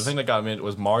still, yeah, the thing that got me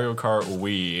was Mario Kart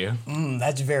Wii.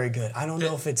 That's very good. I don't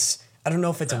know if it's a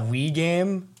Wii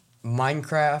game,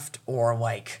 Minecraft, or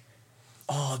like,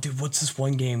 oh, dude, what's this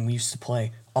one game we used to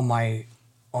play on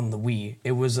the Wii?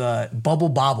 It was Bubble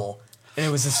Bobble, and it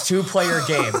was this 2-player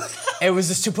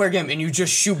game. And you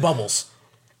just shoot bubbles,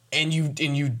 and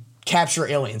you capture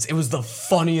aliens. It was the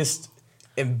funniest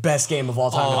and best game of all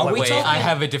time. Oh, Are we wait, talking- I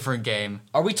have a different game.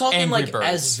 Are we talking Angry like Birds.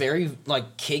 as very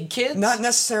like kids? Not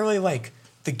necessarily like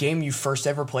the game you first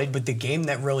ever played, but the game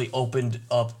that really opened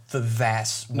up the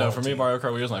vast world? No, for to me, you? Mario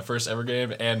Kart Wii was my first ever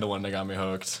game and the one that got me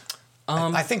hooked.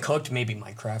 I think hooked maybe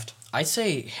Minecraft. I'd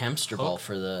say Hamster Ball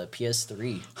for the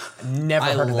PS3. Never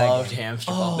I heard of loved that game.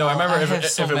 Hamster Ball. No, I remember I if have it,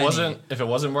 so if it many.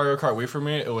 wasn't Mario Kart Wii for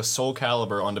me, it was Soul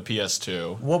Calibur on the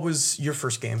PS2. What was your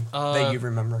first game that you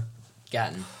remember?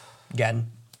 Gatton.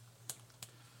 Gatton.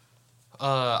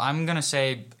 I'm gonna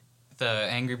say the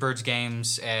Angry Birds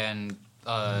games and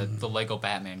the Lego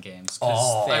Batman games.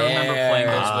 'Cause I remember playing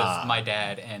those with my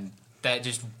dad, and that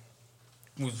just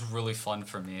was really fun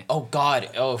for me. Oh God!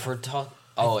 Oh, if we're talking,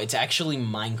 it's actually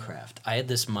Minecraft. I had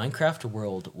this Minecraft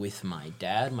world with my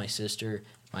dad, my sister,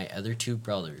 my other two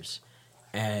brothers,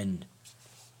 and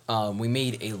we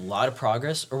made a lot of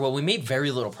progress. Or well, we made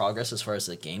very little progress as far as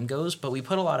the game goes, but we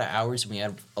put a lot of hours and we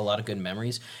had a lot of good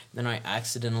memories. Then I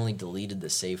accidentally deleted the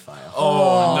save file.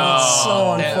 Oh, no.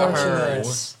 So that unfortunate.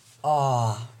 hurts.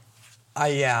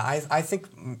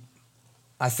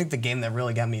 I think the game that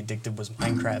really got me addicted was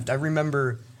Minecraft. I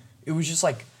remember it was just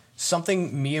like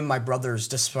something me and my brothers,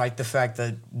 despite the fact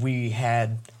that we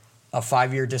had a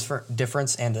 5-year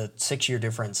difference and a 6-year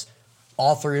difference,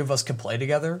 all three of us could play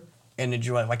together and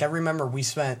enjoy it. Like I remember we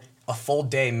spent a full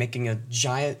day making a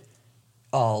giant,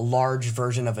 large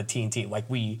version of a TNT. Like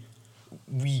we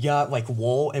got like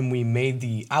wool and we made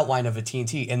the outline of a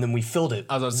TNT and then we filled it.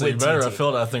 I was going to say, you with better TNT. have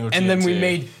filled that thing with And then we TNT.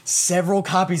 made several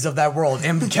copies of that world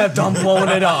and kept on blowing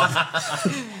it up.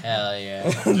 Hell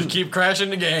yeah! Just keep crashing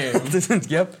the game.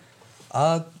 Yep.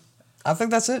 I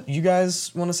think that's it. You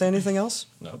guys want to say anything else?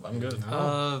 Nope, I'm good.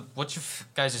 What's your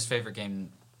guys' favorite game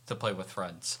to play with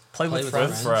friends? Play with with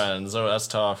friends. With friends. Oh, that's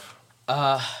tough.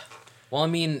 Well, I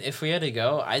mean, if we had to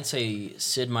go, I'd say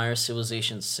Sid Meier's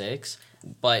Civilization 6.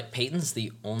 But Peyton's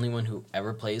the only one who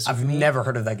ever plays with I've me. never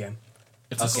heard of that game.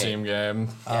 It's a Steam game.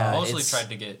 Yeah, Mostly it's- tried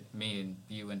to get me and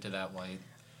you into that White,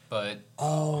 but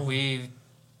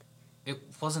it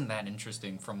wasn't that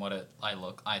interesting from what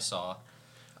I saw.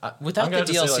 Without I'm the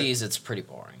gonna have to say, DLCs, it's pretty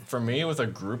boring. For me, with a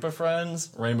group of friends,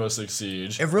 Rainbow Six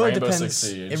Siege. It really Rainbow depends.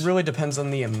 Six Siege. It really depends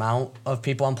on the amount of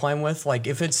people I'm playing with. Like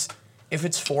if it's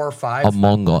 4 or 5,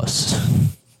 Among Us.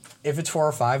 if it's 4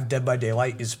 or 5, Dead by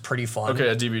Daylight is pretty fun. Okay,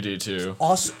 a DVD too.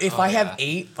 Also, if I have yeah.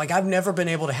 8, like I've never been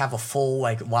able to have a full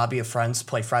like lobby of friends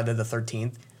play Friday the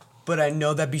 13th, but I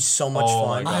know that'd be so much Oh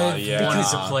fun. my God, yeah. Wanted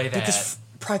to play that. Because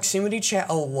proximity chat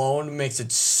alone makes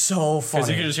it so Because funny.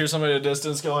 you can just hear somebody at a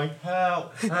distance going,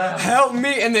 help. Help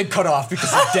me, and then cut off because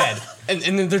they're dead.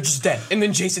 And then they're just dead. And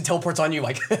then Jason teleports on you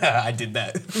like, I did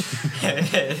that.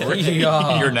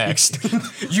 You're next.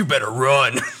 You better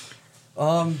run.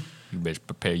 You better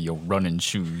prepare your running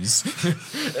shoes. All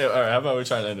right, how about we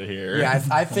try to end it here? Yeah,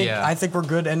 I think Yeah. I think we're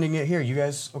good ending it here. You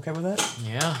guys okay with that?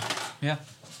 Yeah. Yeah.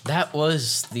 That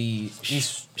was the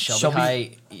East- Shelby Shelby-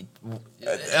 High.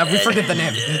 We forget the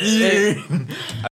name.